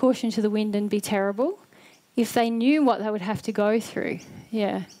throw caution to the wind and be terrible if they knew what they would have to go through?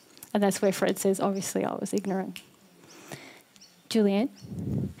 Yeah. And that's where Fred says, obviously I was ignorant. Julianne?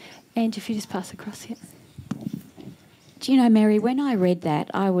 And if you just pass across here. Do you know, Mary, when I read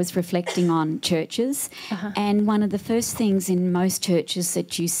that, I was reflecting on churches, and one of the first things in most churches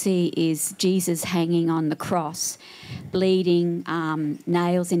that you see is Jesus hanging on the cross, bleeding,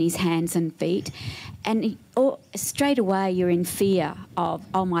 nails in his hands and feet, and straight away you're in fear of,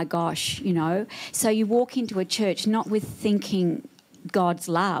 oh my gosh, you know. So you walk into a church not with thinking God's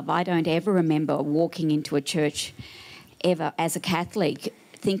love. I don't ever remember walking into a church ever as a Catholic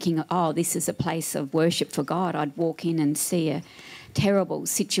thinking, oh, this is a place of worship for God. I'd walk in and see a terrible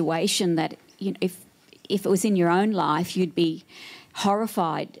situation that, you know, if it was in your own life, you'd be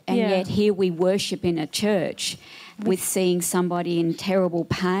horrified. And yet here we worship in a church with seeing somebody in terrible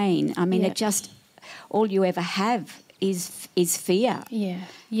pain. I mean, it just, all you ever have is fear.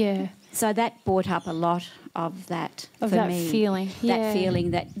 Yeah. So that brought up a lot of that for me. Feeling. That feeling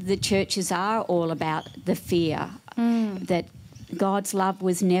that the churches are all about the fear, that God's love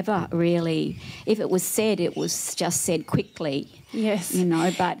was never really, if it was said, it was just said quickly. Yes. You know,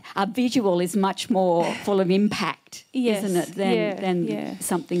 but a visual is much more full of impact, isn't it, than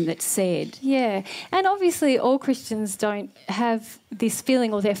something that's said. Yeah. And obviously all Christians don't have this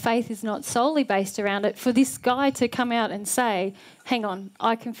feeling, or their faith is not solely based around it. For this guy to come out and say, hang on,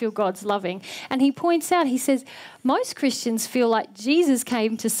 I can feel God's loving. And he points out, he says, most Christians feel like Jesus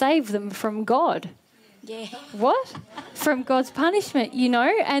came to save them from God. Yeah. What? From God's punishment, you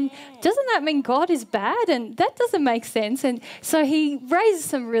know? And doesn't that mean God is bad? And that doesn't make sense. And so he raises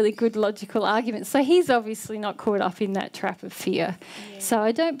some really good logical arguments. So he's obviously not caught up in that trap of fear. Yeah. So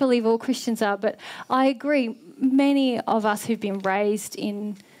I don't believe all Christians are, but I agree, many of us who've been raised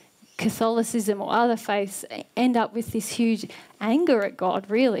in Catholicism or other faiths end up with this huge anger at God,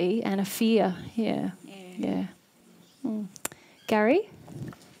 really, and a fear. Yeah. Gary?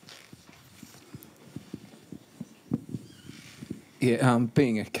 Yeah,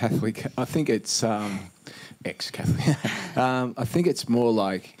 being a Catholic, I think it's ex-Catholic. I think it's more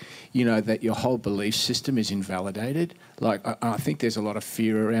like, you know, that your whole belief system is invalidated. Like, I think there's a lot of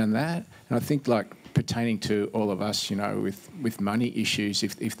fear around that, and I think, like, pertaining to all of us, you know, with money issues,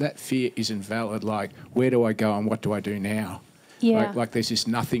 if that fear isn't valid, like, where do I go and what do I do now? Yeah. Like there's this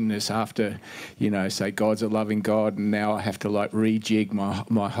nothingness after, you know, say God's a loving God, and now I have to like rejig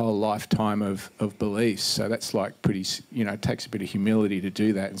my whole lifetime of beliefs. So that's like pretty, you know, it takes a bit of humility to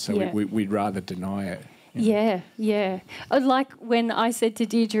do that, and so we'd rather deny it. Yeah. Like when I said to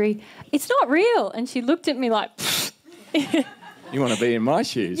Deirdre, it's not real, and she looked at me like, you want to be in my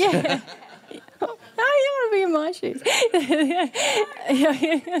shoes? Yeah. Oh, you want to be in my shoes?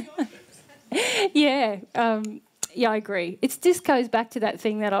 Yeah, I agree. This goes back to that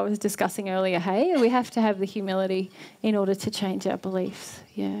thing that I was discussing earlier, hey? We have to have the humility in order to change our beliefs.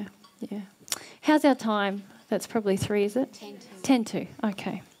 Yeah. How's our time? That's probably 3, is it? 10 to. 10 to,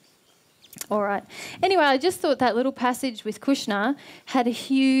 okay. All right. Anyway, I just thought that little passage with Kushner had a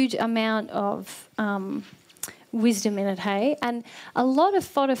huge amount of wisdom in it, hey? And a lot of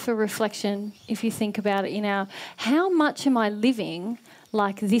fodder for reflection, if you think about it, how much am I living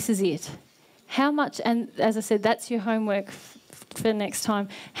like this is it? How much, and as I said, that's your homework for next time.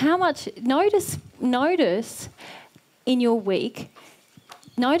 How much, notice in your week,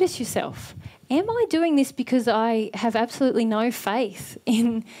 notice yourself. Am I doing this because I have absolutely no faith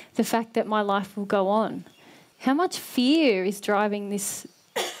in the fact that my life will go on? How much fear is driving this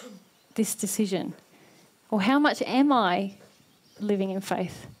decision? Or how much am I living in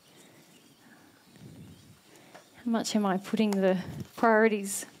faith? How much am I putting the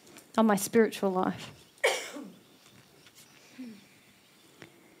priorities on my spiritual life?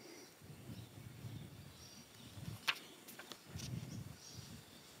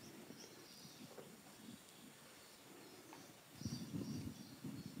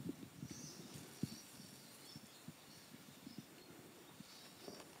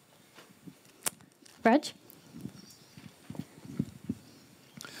 Raj?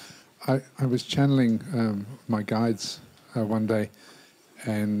 I was channeling my guides one day,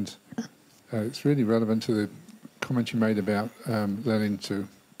 and it's really relevant to the comment you made about learning to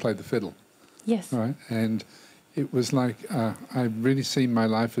play the fiddle. Yes. Right? And it was like I really seen my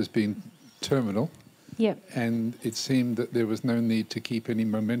life as being terminal. Yep. And it seemed that there was no need to keep any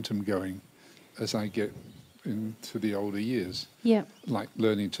momentum going as I get into the older years. Yep. Like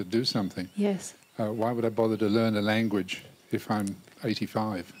learning to do something. Yes. Why would I bother to learn a language if I'm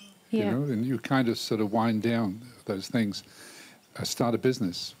 85? Yeah. You know, and you kind of sort of wind down those things. Start a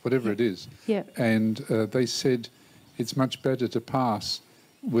business, whatever it is. Yeah. And they said it's much better to pass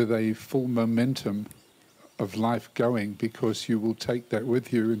with a full momentum of life going, because you will take that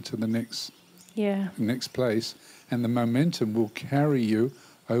with you into the next place, and the momentum will carry you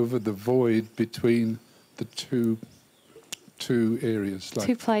over the void between the two areas, like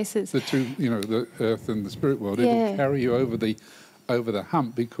two places, the two, the earth and the spirit world. Yeah. It'll carry you over the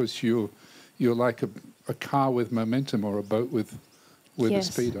hump, because you're like a car with momentum, or a boat with Yes.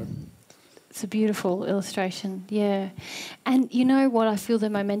 a speedo. It's a beautiful illustration, yeah. And you know what I feel the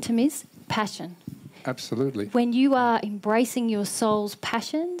momentum is? Passion. Absolutely. When you are embracing your soul's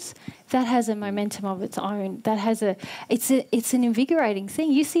passions, that has a momentum of its own. It's an invigorating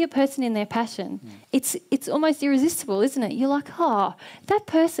thing. You see a person in their passion, it's almost irresistible, isn't it? You're like, oh, that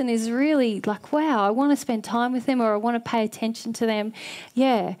person is really like, wow, I want to spend time with them, or I want to pay attention to them.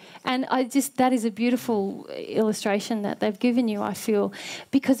 Yeah. And that is a beautiful illustration that they've given you, I feel,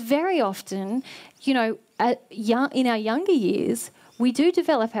 because very often, in our younger years, we do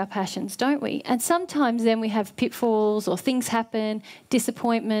develop our passions, don't we? And sometimes then we have pitfalls, or things happen,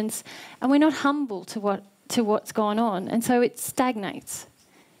 disappointments, and we're not humble to what's gone on, and so it stagnates.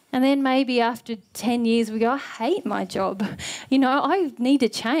 And then maybe after 10 years we go, I hate my job. I need to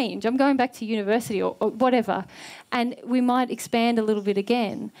change. I'm going back to university or whatever. And we might expand a little bit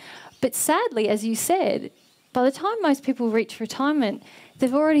again. But sadly, as you said, by the time most people reach retirement,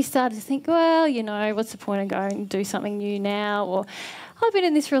 they've already started to think, well, what's the point of going and do something new now? Or I've been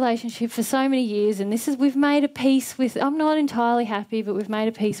in this relationship for so many years, and we've made a peace with, I'm not entirely happy, but we've made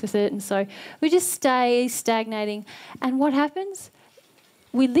a peace with it. And so we just stay stagnating. And what happens?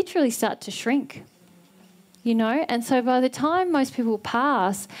 We literally start to shrink, And so by the time most people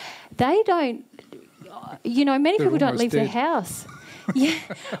pass, they don't, many people don't leave their house. Yeah,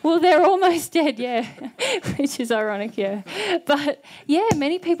 well, they're almost dead, yeah, which is ironic, yeah. But, yeah,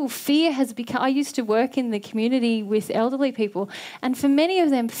 many people, fear has become... I used to work in the community with elderly people, and for many of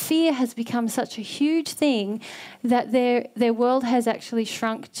them, fear has become such a huge thing that their world has actually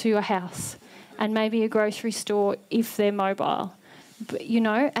shrunk to a house and maybe a grocery store if they're mobile. But,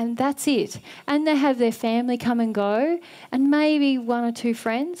 and that's it. And they have their family come and go, and maybe one or two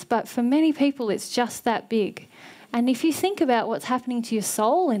friends, but for many people, it's just that big. And if you think about what's happening to your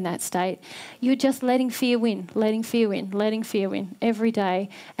soul in that state, you're just letting fear win, letting fear win, letting fear win every day.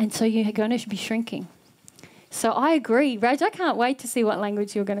 And so you're going to be shrinking. So I agree. Raj, I can't wait to see what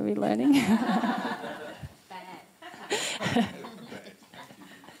language you're going to be learning.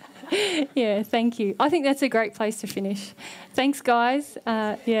 Yeah, thank you. I think that's a great place to finish. Thanks, guys.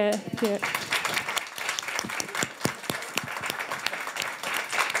 Yeah.